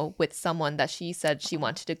Inferno with someone that she said she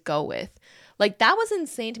wanted to go with. Like, that was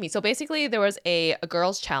insane to me. So basically there was a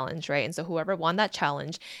girls challenge, right? And so whoever won that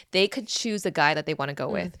challenge, they could choose a guy that they want to go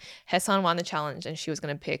with. Haesan won the challenge and she was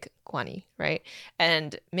going to pick Gwani, right?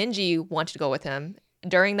 And Minji wanted to go with him.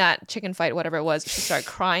 During that chicken fight, whatever it was, she started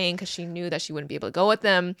crying because she knew that she wouldn't be able to go with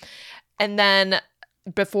them. And then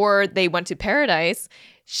before they went to Paradise,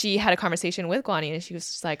 she had a conversation with Gwani and she was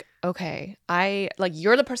just like, okay,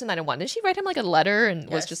 you're the person that I want. Did she write him like a letter and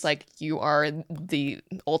was just like, you are the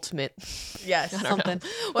ultimate? Yes, I don't know.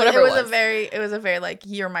 Well, Whatever it was a very like,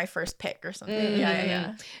 you're my first pick or something.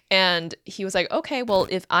 Yeah. And he was like, okay, well,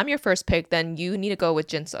 if I'm your first pick, then you need to go with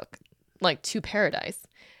Jinsuk, like, to Paradise.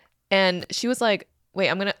 And she was like, wait,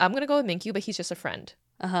 I'm gonna go with Minkyu, but he's just a friend.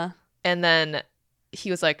 Uh-huh. And then he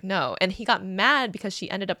was like, no. And he got mad because she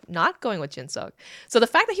ended up not going with Jinsuk. So the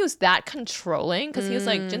fact that he was that controlling, because he was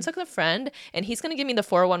like, Jinsuk's a friend, and he's going to give me the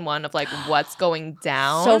 411 of like what's going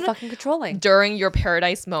down. So fucking controlling. During your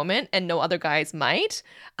paradise moment, and no other guys might.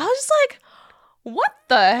 I was just like, what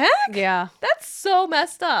the heck? Yeah. That's so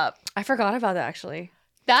messed up. I forgot about that, actually.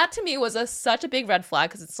 That to me was such a big red flag,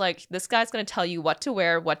 because it's like, this guy's going to tell you what to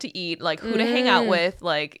wear, what to eat, like who to hang out with.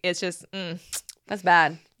 Like, it's just, That's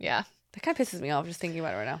bad. yeah. That kind of pisses me off just thinking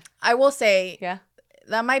about it right now. I will say Yeah.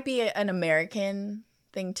 that might be an American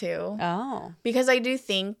thing too. Oh. Because I do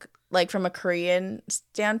think, like, from a Korean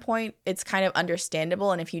standpoint, it's kind of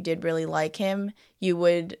understandable. And if you did really like him, you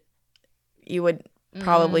would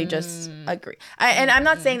probably just agree. And I'm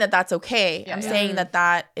not saying that that's okay. I'm saying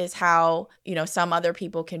that is how, some other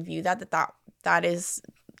people can view that is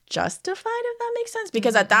justified, if that makes sense.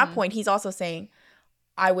 Because at that point, he's also saying,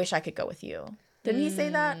 I wish I could go with you. Didn't he say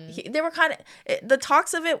that? They were kind of, the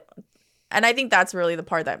talks of it, and I think that's really the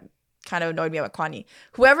part that kind of annoyed me about Kwani.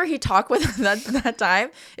 Whoever he talked with that time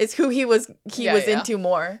is who he was into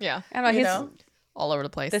more. Yeah. I don't know, he's all over the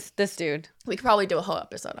place. this dude. We could probably do a whole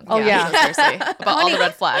episode on Oh, Kwani. yeah. No, seriously. About all the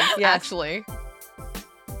red flags, Yes. actually.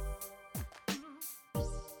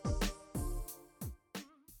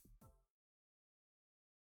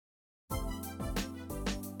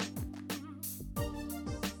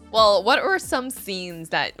 Well, what were some scenes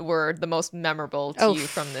that were the most memorable to you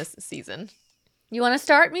from this season? You want to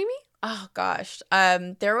start, Mimi? Oh gosh.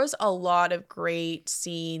 There was a lot of great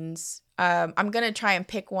scenes. I'm gonna try and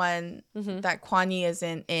pick one that Kwani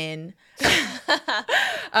isn't in. But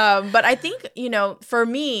I think, for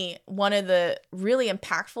me, one of the really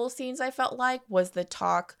impactful scenes I felt like was the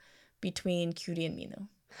talk between Cutie and Minu.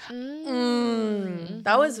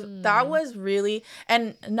 That was really,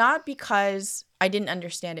 and not because I didn't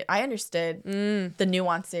understand it. I understood the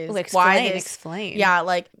nuances. Well, explain. Yeah,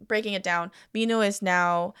 like breaking it down. Minu is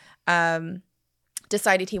now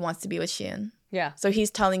decided he wants to be with Shin. Yeah. So he's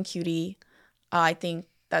telling Cutie, I think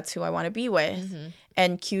that's who I want to be with.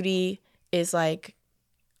 And Cutie is like,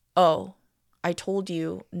 oh, I told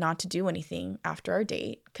you not to do anything after our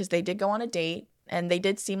date, because they did go on a date. And they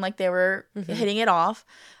did seem like they were hitting it off.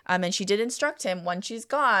 And she did instruct him, once she's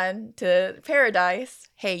gone to paradise,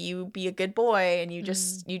 hey, you be a good boy and you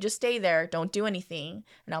just stay there. Don't do anything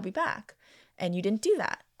and I'll be back. And you didn't do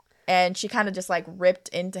that. And she kind of just like ripped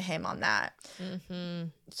into him on that.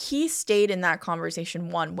 He stayed in that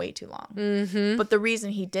conversation way too long. But the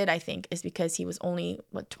reason he did, I think, is because he was only,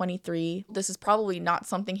 23. This is probably not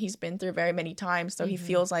something he's been through very many times. So he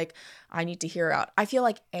feels like, I need to hear her out. I feel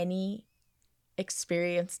like any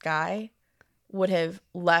experienced guy would have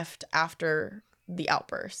left after the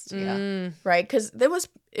outburst, right? Because it was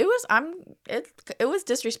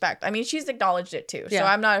disrespect. I mean, she's acknowledged it too, so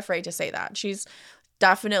I'm not afraid to say that she's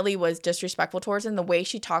definitely was disrespectful towards him. The way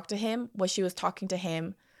she talked to him was she was talking to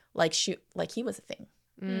him like he was a thing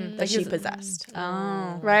that she possessed.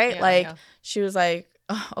 Right? She was like,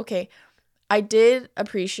 oh, okay. I did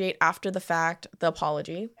appreciate after the fact the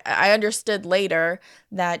apology. I understood later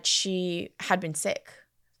that she had been sick.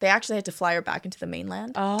 They actually had to fly her back into the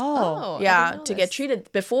mainland. Oh. Yeah, to get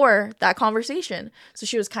treated before that conversation. So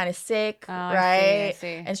she was kind of sick, right? I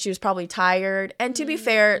see. And she was probably tired. And to be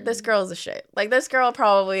fair, this girl is a shit. Like, this girl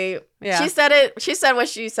probably, Yeah. she said what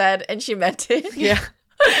she said and she meant it. Yeah.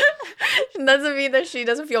 Doesn't mean that she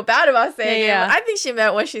doesn't feel bad about saying Yeah. it. But I think she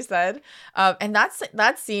meant what she said. And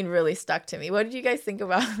that scene really stuck to me. What did you guys think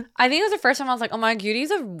about it? I think it was the first time I was like, oh my, Cutie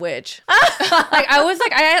a witch.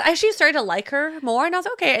 I actually started to like her more, and I was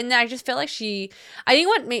like, okay. And then I just felt like I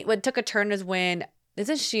think what took a turn is when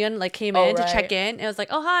Shion came in to check in, and it was like,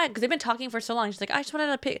 oh hi, because they've been talking for so long. She's like, I just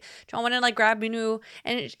wanted to grab Minu,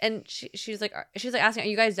 and she's like asking, are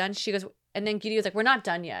you guys done? She goes, and then Cutie was like, we're not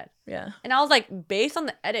done yet. Yeah. And I was like, based on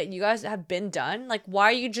the edit, you guys have been done. Like, why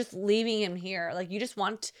are you just leaving him here? Like, you just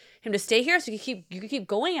want him to stay here so you could keep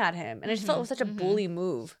going at him. And I just felt it was such a bully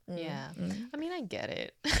move. Yeah. I mean, I get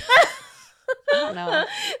it. I don't know.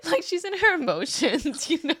 Like, she's in her emotions,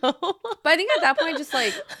 But I think at that point, just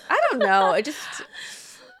I don't know. It just...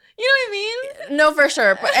 You know what I mean? No, for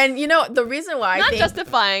sure. But, and the reason why Not I think...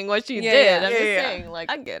 justifying what she did. I'm just saying,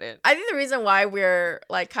 I get it. I think the reason why we're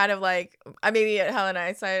maybe Helen and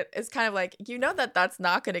I said it's kind of like, that's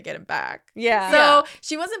not going to get him back. Yeah. So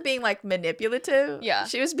she wasn't being manipulative. Yeah.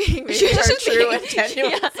 She was being maybe her true and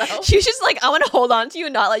genuine self. She was just like, I want to hold on to you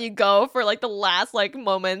and not let you go for the last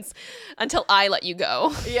moments until I let you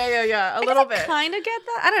go. Yeah. A little bit. Kind of get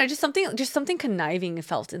that. I don't know. Just something conniving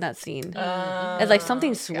felt in that scene. It's like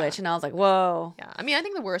something switched. bitch. And I was like, whoa. Yeah. I mean, I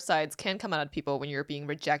think the worst sides can come out of people when you're being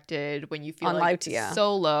rejected, when you feel On like life, it's yeah.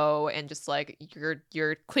 so low and just like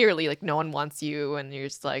you're clearly like no one wants you and you're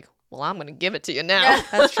just like, well, I'm gonna give it to you now. Yeah,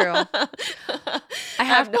 that's true. I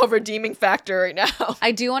have no redeeming factor right now.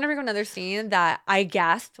 I do want to bring up another scene that I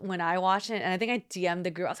gasped when I watched it, and I think I DM'd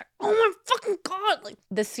the group. I was like, "Oh my fucking god!" Like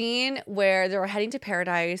the scene where they were heading to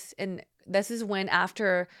paradise, and this is when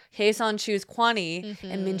after Haesun chose Kwani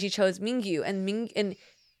and Minji chose Mingyu, and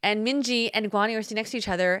Minji and Gwani were sitting next to each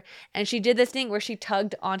other, and she did this thing where she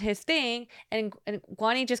tugged on his thing, and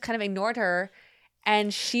Gwani just kind of ignored her.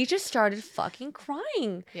 And she just started fucking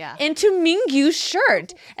crying into Mingyu's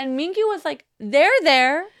shirt. And Mingyu was like,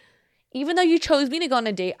 there. Even though you chose me to go on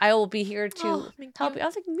a date, I will be here to help you. I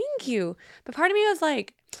was like, Mingyu. But part of me was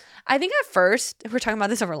like, I think at first, if we're talking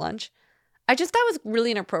about this over lunch, I just thought it was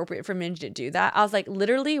really inappropriate for Minji to do that. I was like,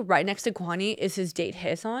 literally right next to Gwani is his date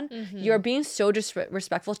Haesun. You're being so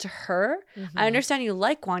disrespectful to her. I understand you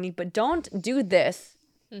like Gwani, but don't do this.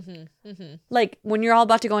 Like when you're all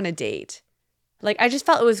about to go on a date. Like, I just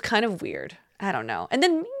felt it was kind of weird. I don't know. And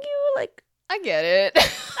then Mingyu, like... I get it.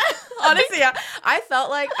 Honestly, yeah. I felt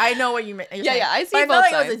like... I know what you mean. Yeah, I see but both I felt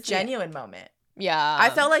like sides. it was a genuine moment. Yeah. I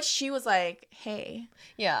felt like she was like, hey,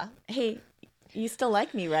 hey, you still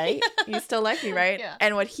like me, right? You still like me, right? Yeah.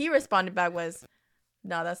 And what he responded back was,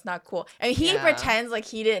 no, that's not cool. And he pretends like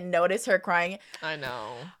he didn't notice her crying. I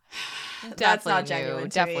know. That's not Definitely genuine to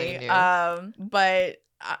Definitely me. knew. But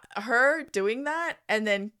her doing that and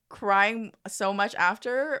then crying so much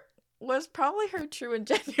after was probably her true and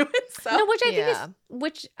genuine self. No, which I think is...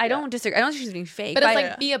 Which I don't disagree. I don't think she's being fake. But it's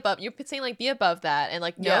like be above. You're saying like be above that and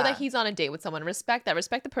like know Yeah. that he's on a date with someone. Respect that.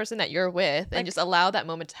 Respect the person that you're with, and just allow that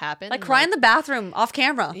moment to happen. Like and, cry in the bathroom off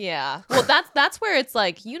camera. Yeah. Well, that's where it's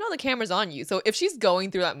like you know the camera's on you. So if she's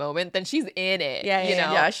going through that moment, then she's in it. Yeah, you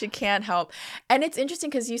know. Yeah, she can't help. And it's interesting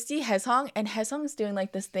because you see Haesung, and Haesung's doing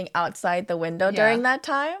like this thing outside the window during that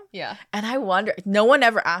time. Yeah. And I wonder, no one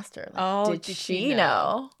ever asked her. Like, did she she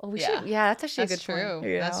know? Oh, we should. Yeah, that's actually That's a good true. point.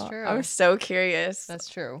 You That's know? true. I'm so curious. That's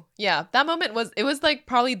true. Yeah, that moment was like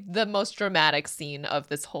probably the most dramatic scene of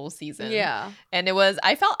this whole season. Yeah. And it was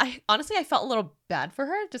I honestly felt a little bad for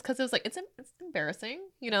her just because it was like it's embarrassing,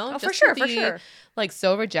 you know? Oh, just for sure, to for be, sure. Like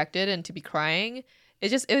so rejected and to be crying. It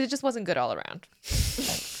just wasn't good all around.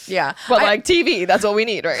 Yeah. But like TV, that's what we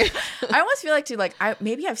need, right? I almost feel like too, like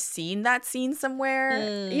maybe I've seen that scene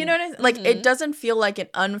somewhere. You know what I mean? Like it doesn't feel like an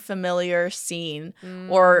unfamiliar scene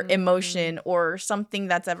or emotion or something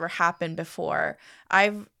that's ever happened before.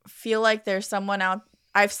 I feel like there's someone out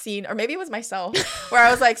I've seen, or maybe it was myself, where I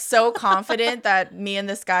was like so confident that me and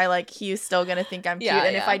this guy, like he's still gonna think I'm cute,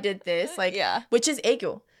 and if I did this, like, which is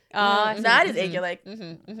Aegyo. That is Aegyo, like,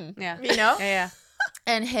 Yeah. you know, Yeah.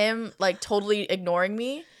 and him like totally ignoring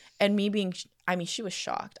me, and me being, I mean, she was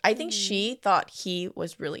shocked. I think she thought he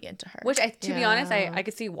was really into her. Which, to be honest, I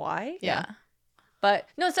could see why. Yeah. But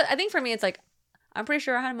no, so I think for me, it's like, I'm pretty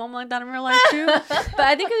sure I had a moment like that in real life too. But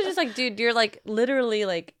I think it's just like, dude, you're like literally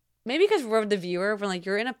like, maybe because we're the viewer, we're like,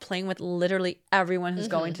 you're in a plane with literally everyone who's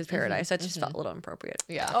going to paradise. So it just felt a little inappropriate.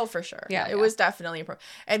 Yeah. Oh, for sure. Yeah. It was definitely important.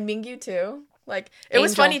 And Mingyu too. Like, it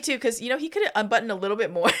was Angel. funny too, because, you know, he could have unbuttoned a little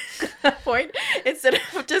bit more at that point instead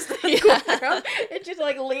of just like going around and just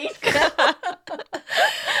like leave.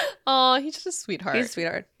 Oh, he's just a sweetheart. He's a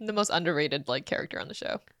sweetheart. The most underrated like character on the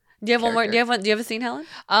show. Do you have one more? Do you have a scene, Helen?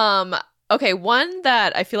 Okay, one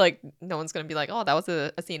that I feel like no one's gonna be like, oh, that was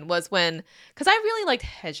a scene was when, because I really liked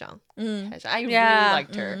Haejang. I really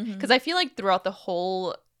liked her because I feel like throughout the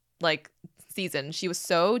whole like season, she was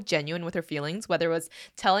so genuine with her feelings, whether it was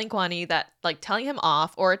telling Kwani that, like, telling him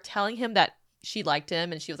off or telling him that she liked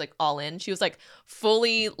him and she was like all in. She was like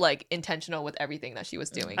fully like intentional with everything that she was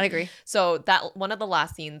doing. I agree. So that one of the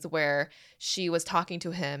last scenes where she was talking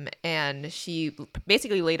to him and she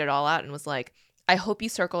basically laid it all out and was like, I hope you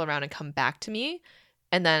circle around and come back to me.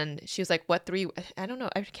 And then she was like, what three, I don't know,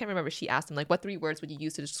 I can't remember. She asked him like, what 3 words would you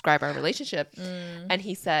use to describe our relationship? And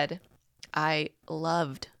he said, I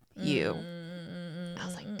loved you. I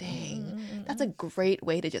was like, dang, that's a great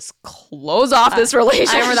way to just close off this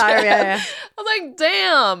relationship. I remember that. Yeah. I was like,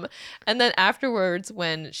 damn. And then afterwards,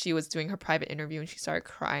 when she was doing her private interview and she started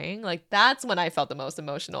crying, like that's when I felt the most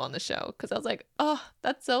emotional on the show. Because I was like, oh,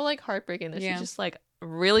 that's so like heartbreaking that she just like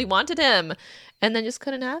really wanted him and then just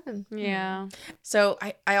couldn't have him. Yeah. So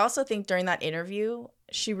I also think during that interview,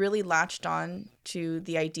 she really latched on to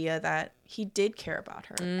the idea that he did care about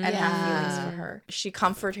her and have feelings for her. She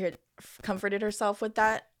comforted herself with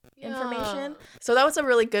that information. So that was a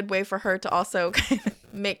really good way for her to also kind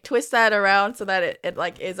of twist that around so that it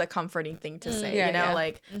like is a comforting thing to say,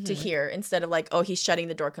 like to hear, instead of like, oh, he's shutting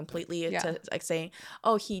the door completely, to like saying,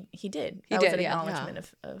 oh, he did. That was an acknowledgement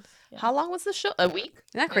of How long was the show? A week?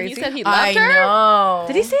 Isn't that crazy? And he said he loved her? know.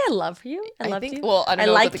 Did he say I love you? I loved think, you? well, I don't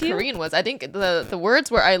know what the Korean was. I think the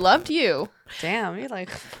words were I loved you. Damn, you're like...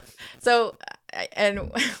 So,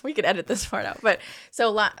 and we could edit this part out, but so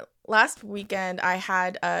last weekend I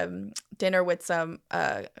had dinner with some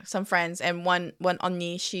friends, and one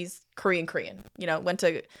언니, she's Korean, went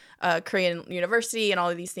to Korean university and all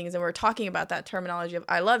of these things, and we were talking about that terminology of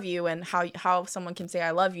I love you and how someone can say I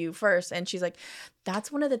love you first, and she's like,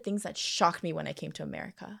 that's one of the things that shocked me when I came to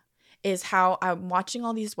America. Is how I'm watching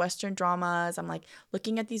all these Western dramas. I'm like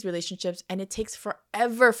looking at these relationships, and it takes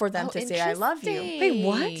forever for them to say I love you. Wait,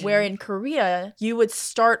 what? Where in Korea, you would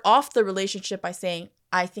start off the relationship by saying,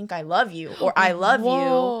 I think I love you, or I love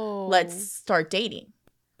you. Let's start dating.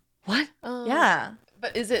 What? Yeah.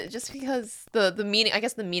 But is it just because the meaning? I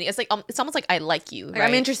guess the meaning. It's like it's almost like I like you. Right?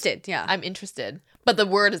 I'm interested. Yeah, I'm interested. But the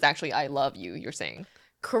word is actually I love you. You're saying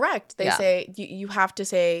correct. They say you have to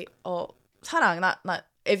say oh 사랑, not.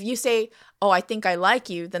 If you say, oh, I think I like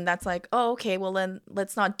you, then that's like, oh, okay, well, then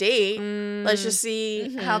let's not date. Let's just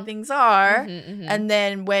see how things are. And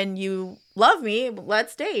then when you love me,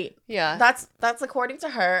 let's date. Yeah. That's according to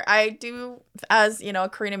her. I do, as, a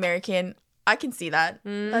Korean American, I can see that.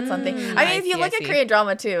 That's something. I mean, if you look at Korean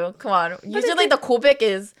drama too, come on. Usually the 고백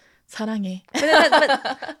is 사랑해.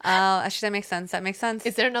 Actually, that makes sense.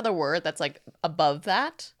 Is there another word that's like above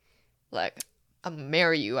that? Like, I'll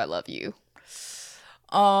marry you, I love you.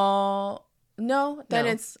 No, then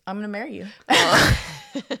it's I'm gonna marry you.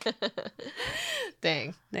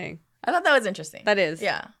 Dang. I thought that was interesting. That is.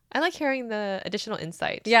 Yeah. I like hearing the additional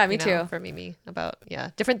insight. Yeah, me too. For Mimi about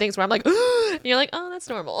different things where I'm like, and you're like, oh, that's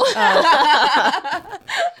normal. I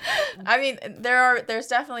mean, there's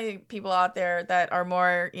definitely people out there that are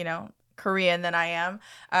more Korean than I am.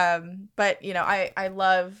 But I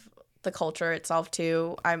love the culture itself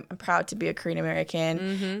too. I'm proud to be a Korean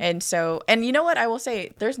American, and so you know what I will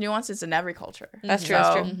say, there's nuances in every culture. That's true.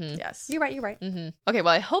 That's true. Yes, you're right. Okay, well,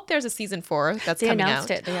 I hope there's a season 4 that's coming out. They announced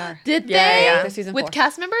it. They are. Did they? Yeah. Season 4 with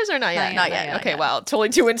cast members or not yet? Not yet. Okay, wow, totally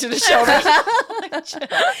too into the show.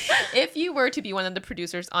 If you were to be one of the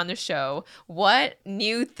producers on the show, what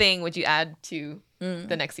new thing would you add to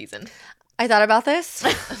the next season? I thought about this.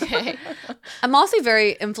 Okay. I'm also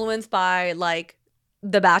very influenced by like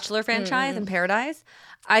the Bachelor franchise and Paradise.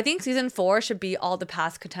 I think season 4 should be all the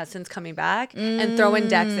past contestants coming back and throwing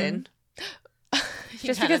Dex in.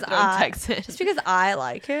 Just because I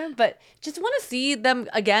like him, but just want to see them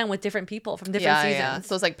again with different people from different seasons. Yeah.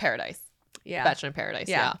 So it's like Paradise. Yeah. Bachelor in Paradise.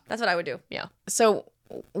 Yeah. That's what I would do. Yeah. So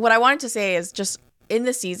what I wanted to say is just in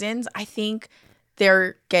the seasons, I think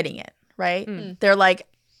they're getting it, right? They're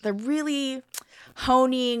really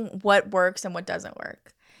honing what works and what doesn't work.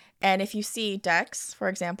 And if you see Dex, for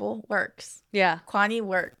example, works. Yeah. Kwani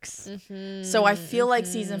works. So I feel like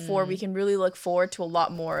season 4, we can really look forward to a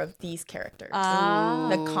lot more of these characters.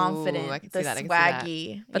 The confident, the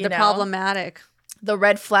swaggy. But the problematic. The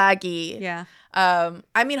red flaggy. Yeah.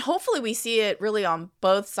 I mean, hopefully we see it really on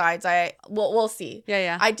both sides. We'll see.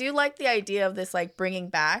 Yeah. I do like the idea of this, like bringing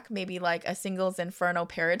back maybe like a singles Inferno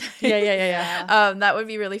paradise. Yeah. That would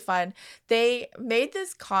be really fun. They made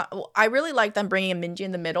this. I really like them bringing in Minji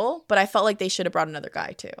in the middle, but I felt like they should have brought another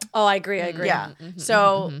guy too. Oh, I agree. Yeah.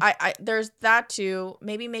 So I there's that too.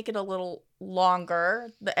 Maybe make it a little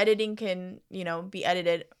longer. The editing can be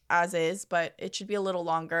edited as is, but it should be a little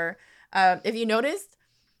longer. If you noticed,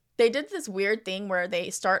 they did this weird thing where they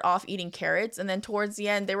start off eating carrots, and then towards the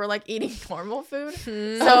end they were like eating normal food.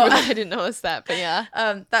 So I didn't notice that, but yeah.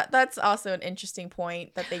 That's also an interesting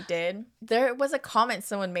point that they did. There was a comment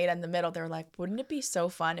someone made in the middle. They were like, "Wouldn't it be so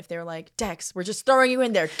fun if they were like, Dex, we're just throwing you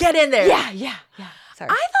in there. Get in there." Yeah.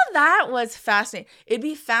 Sorry. I thought that was fascinating. It'd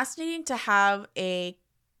be fascinating to have a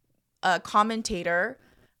commentator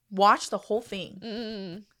watch the whole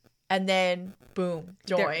thing. And then, boom,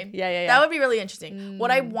 join. Yeah. That would be really interesting. What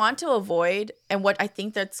I want to avoid, and what I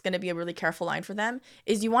think that's going to be a really careful line for them,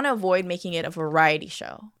 is you want to avoid making it a variety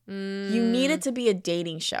show. You need it to be a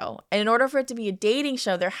dating show. And in order for it to be a dating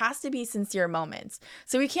show, there has to be sincere moments.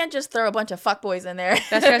 So we can't just throw a bunch of fuckboys in there.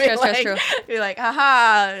 That's true. Be like,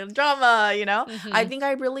 haha, drama, I think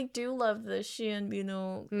I really do love the Shion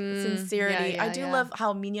Binu sincerity. I do love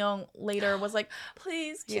how Minyoung later was like,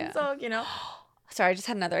 please, Chinsuk, Sorry, I just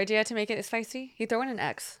had another idea to make it spicy. You throw in an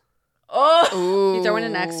X. Oh, you throw in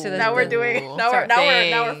an X to the. Now we're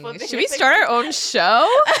flipping. Should we start our own show?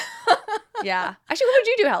 Yeah. Actually, what would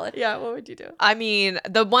you do, Helen? Yeah, what would you do? I mean,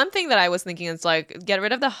 the one thing that I was thinking is like, get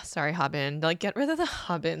rid of the Hobin. Like, get rid of the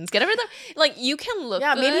Hobbins. Get rid of the like. You can look.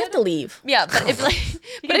 Yeah, good. maybe you have to leave. Yeah, but if like,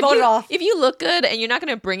 but can vote it off. if you look good and you're not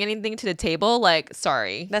gonna bring anything to the table, like,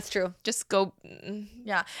 sorry, That's true. just go.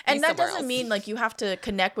 Yeah, and that somewhere doesn't else. mean like you have to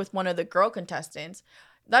connect with one of the girl contestants.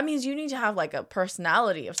 That means you need to have like a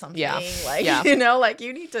personality of something. Yeah. Like, Yeah. you know, like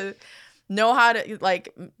you need to know how to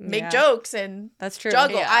like make Yeah. jokes and That's true.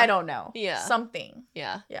 juggle. Yeah. I don't know. Yeah. Something.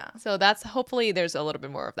 Yeah. Yeah. So that's hopefully there's a little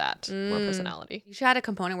bit more of that, more personality. You should add a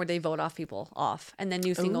component where they vote off people off and then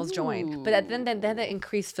new singles join. But then they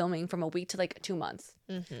increase filming from a week to like 2 months.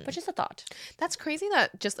 But just a thought. That's crazy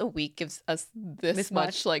that just a week gives us this much.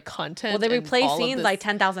 much like content. Well, they and replay all of scenes this- like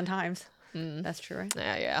 10,000 times. That's true, right?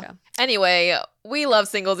 Yeah. Anyway, we love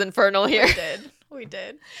Singles Infernal here. We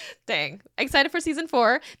did. Dang. Excited for season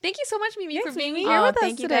 4. Thank you so much, Mimi, Thanks, for being Mimi. here Oh, with us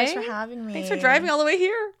thank you today. guys for having me. Thanks for driving all the way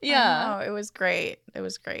here. Yeah. Oh, it was great. It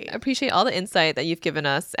was great. I appreciate all the insight that you've given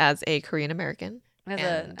us as a Korean American.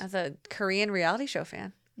 As a Korean reality show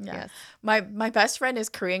fan. Yeah. Yes. My best friend is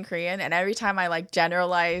Korean, and every time I like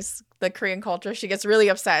generalize the Korean culture, she gets really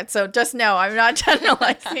upset. So just know I'm not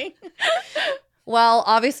generalizing. Well,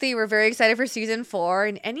 obviously, we're very excited for season 4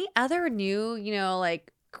 and any other new,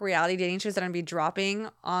 like reality dating shows that are going to be dropping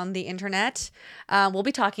on the internet. We'll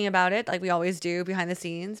be talking about it like we always do behind the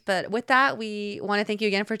scenes. But with that, we want to thank you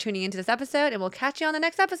again for tuning into this episode, and we'll catch you on the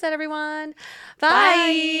next episode, everyone.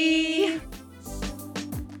 Bye.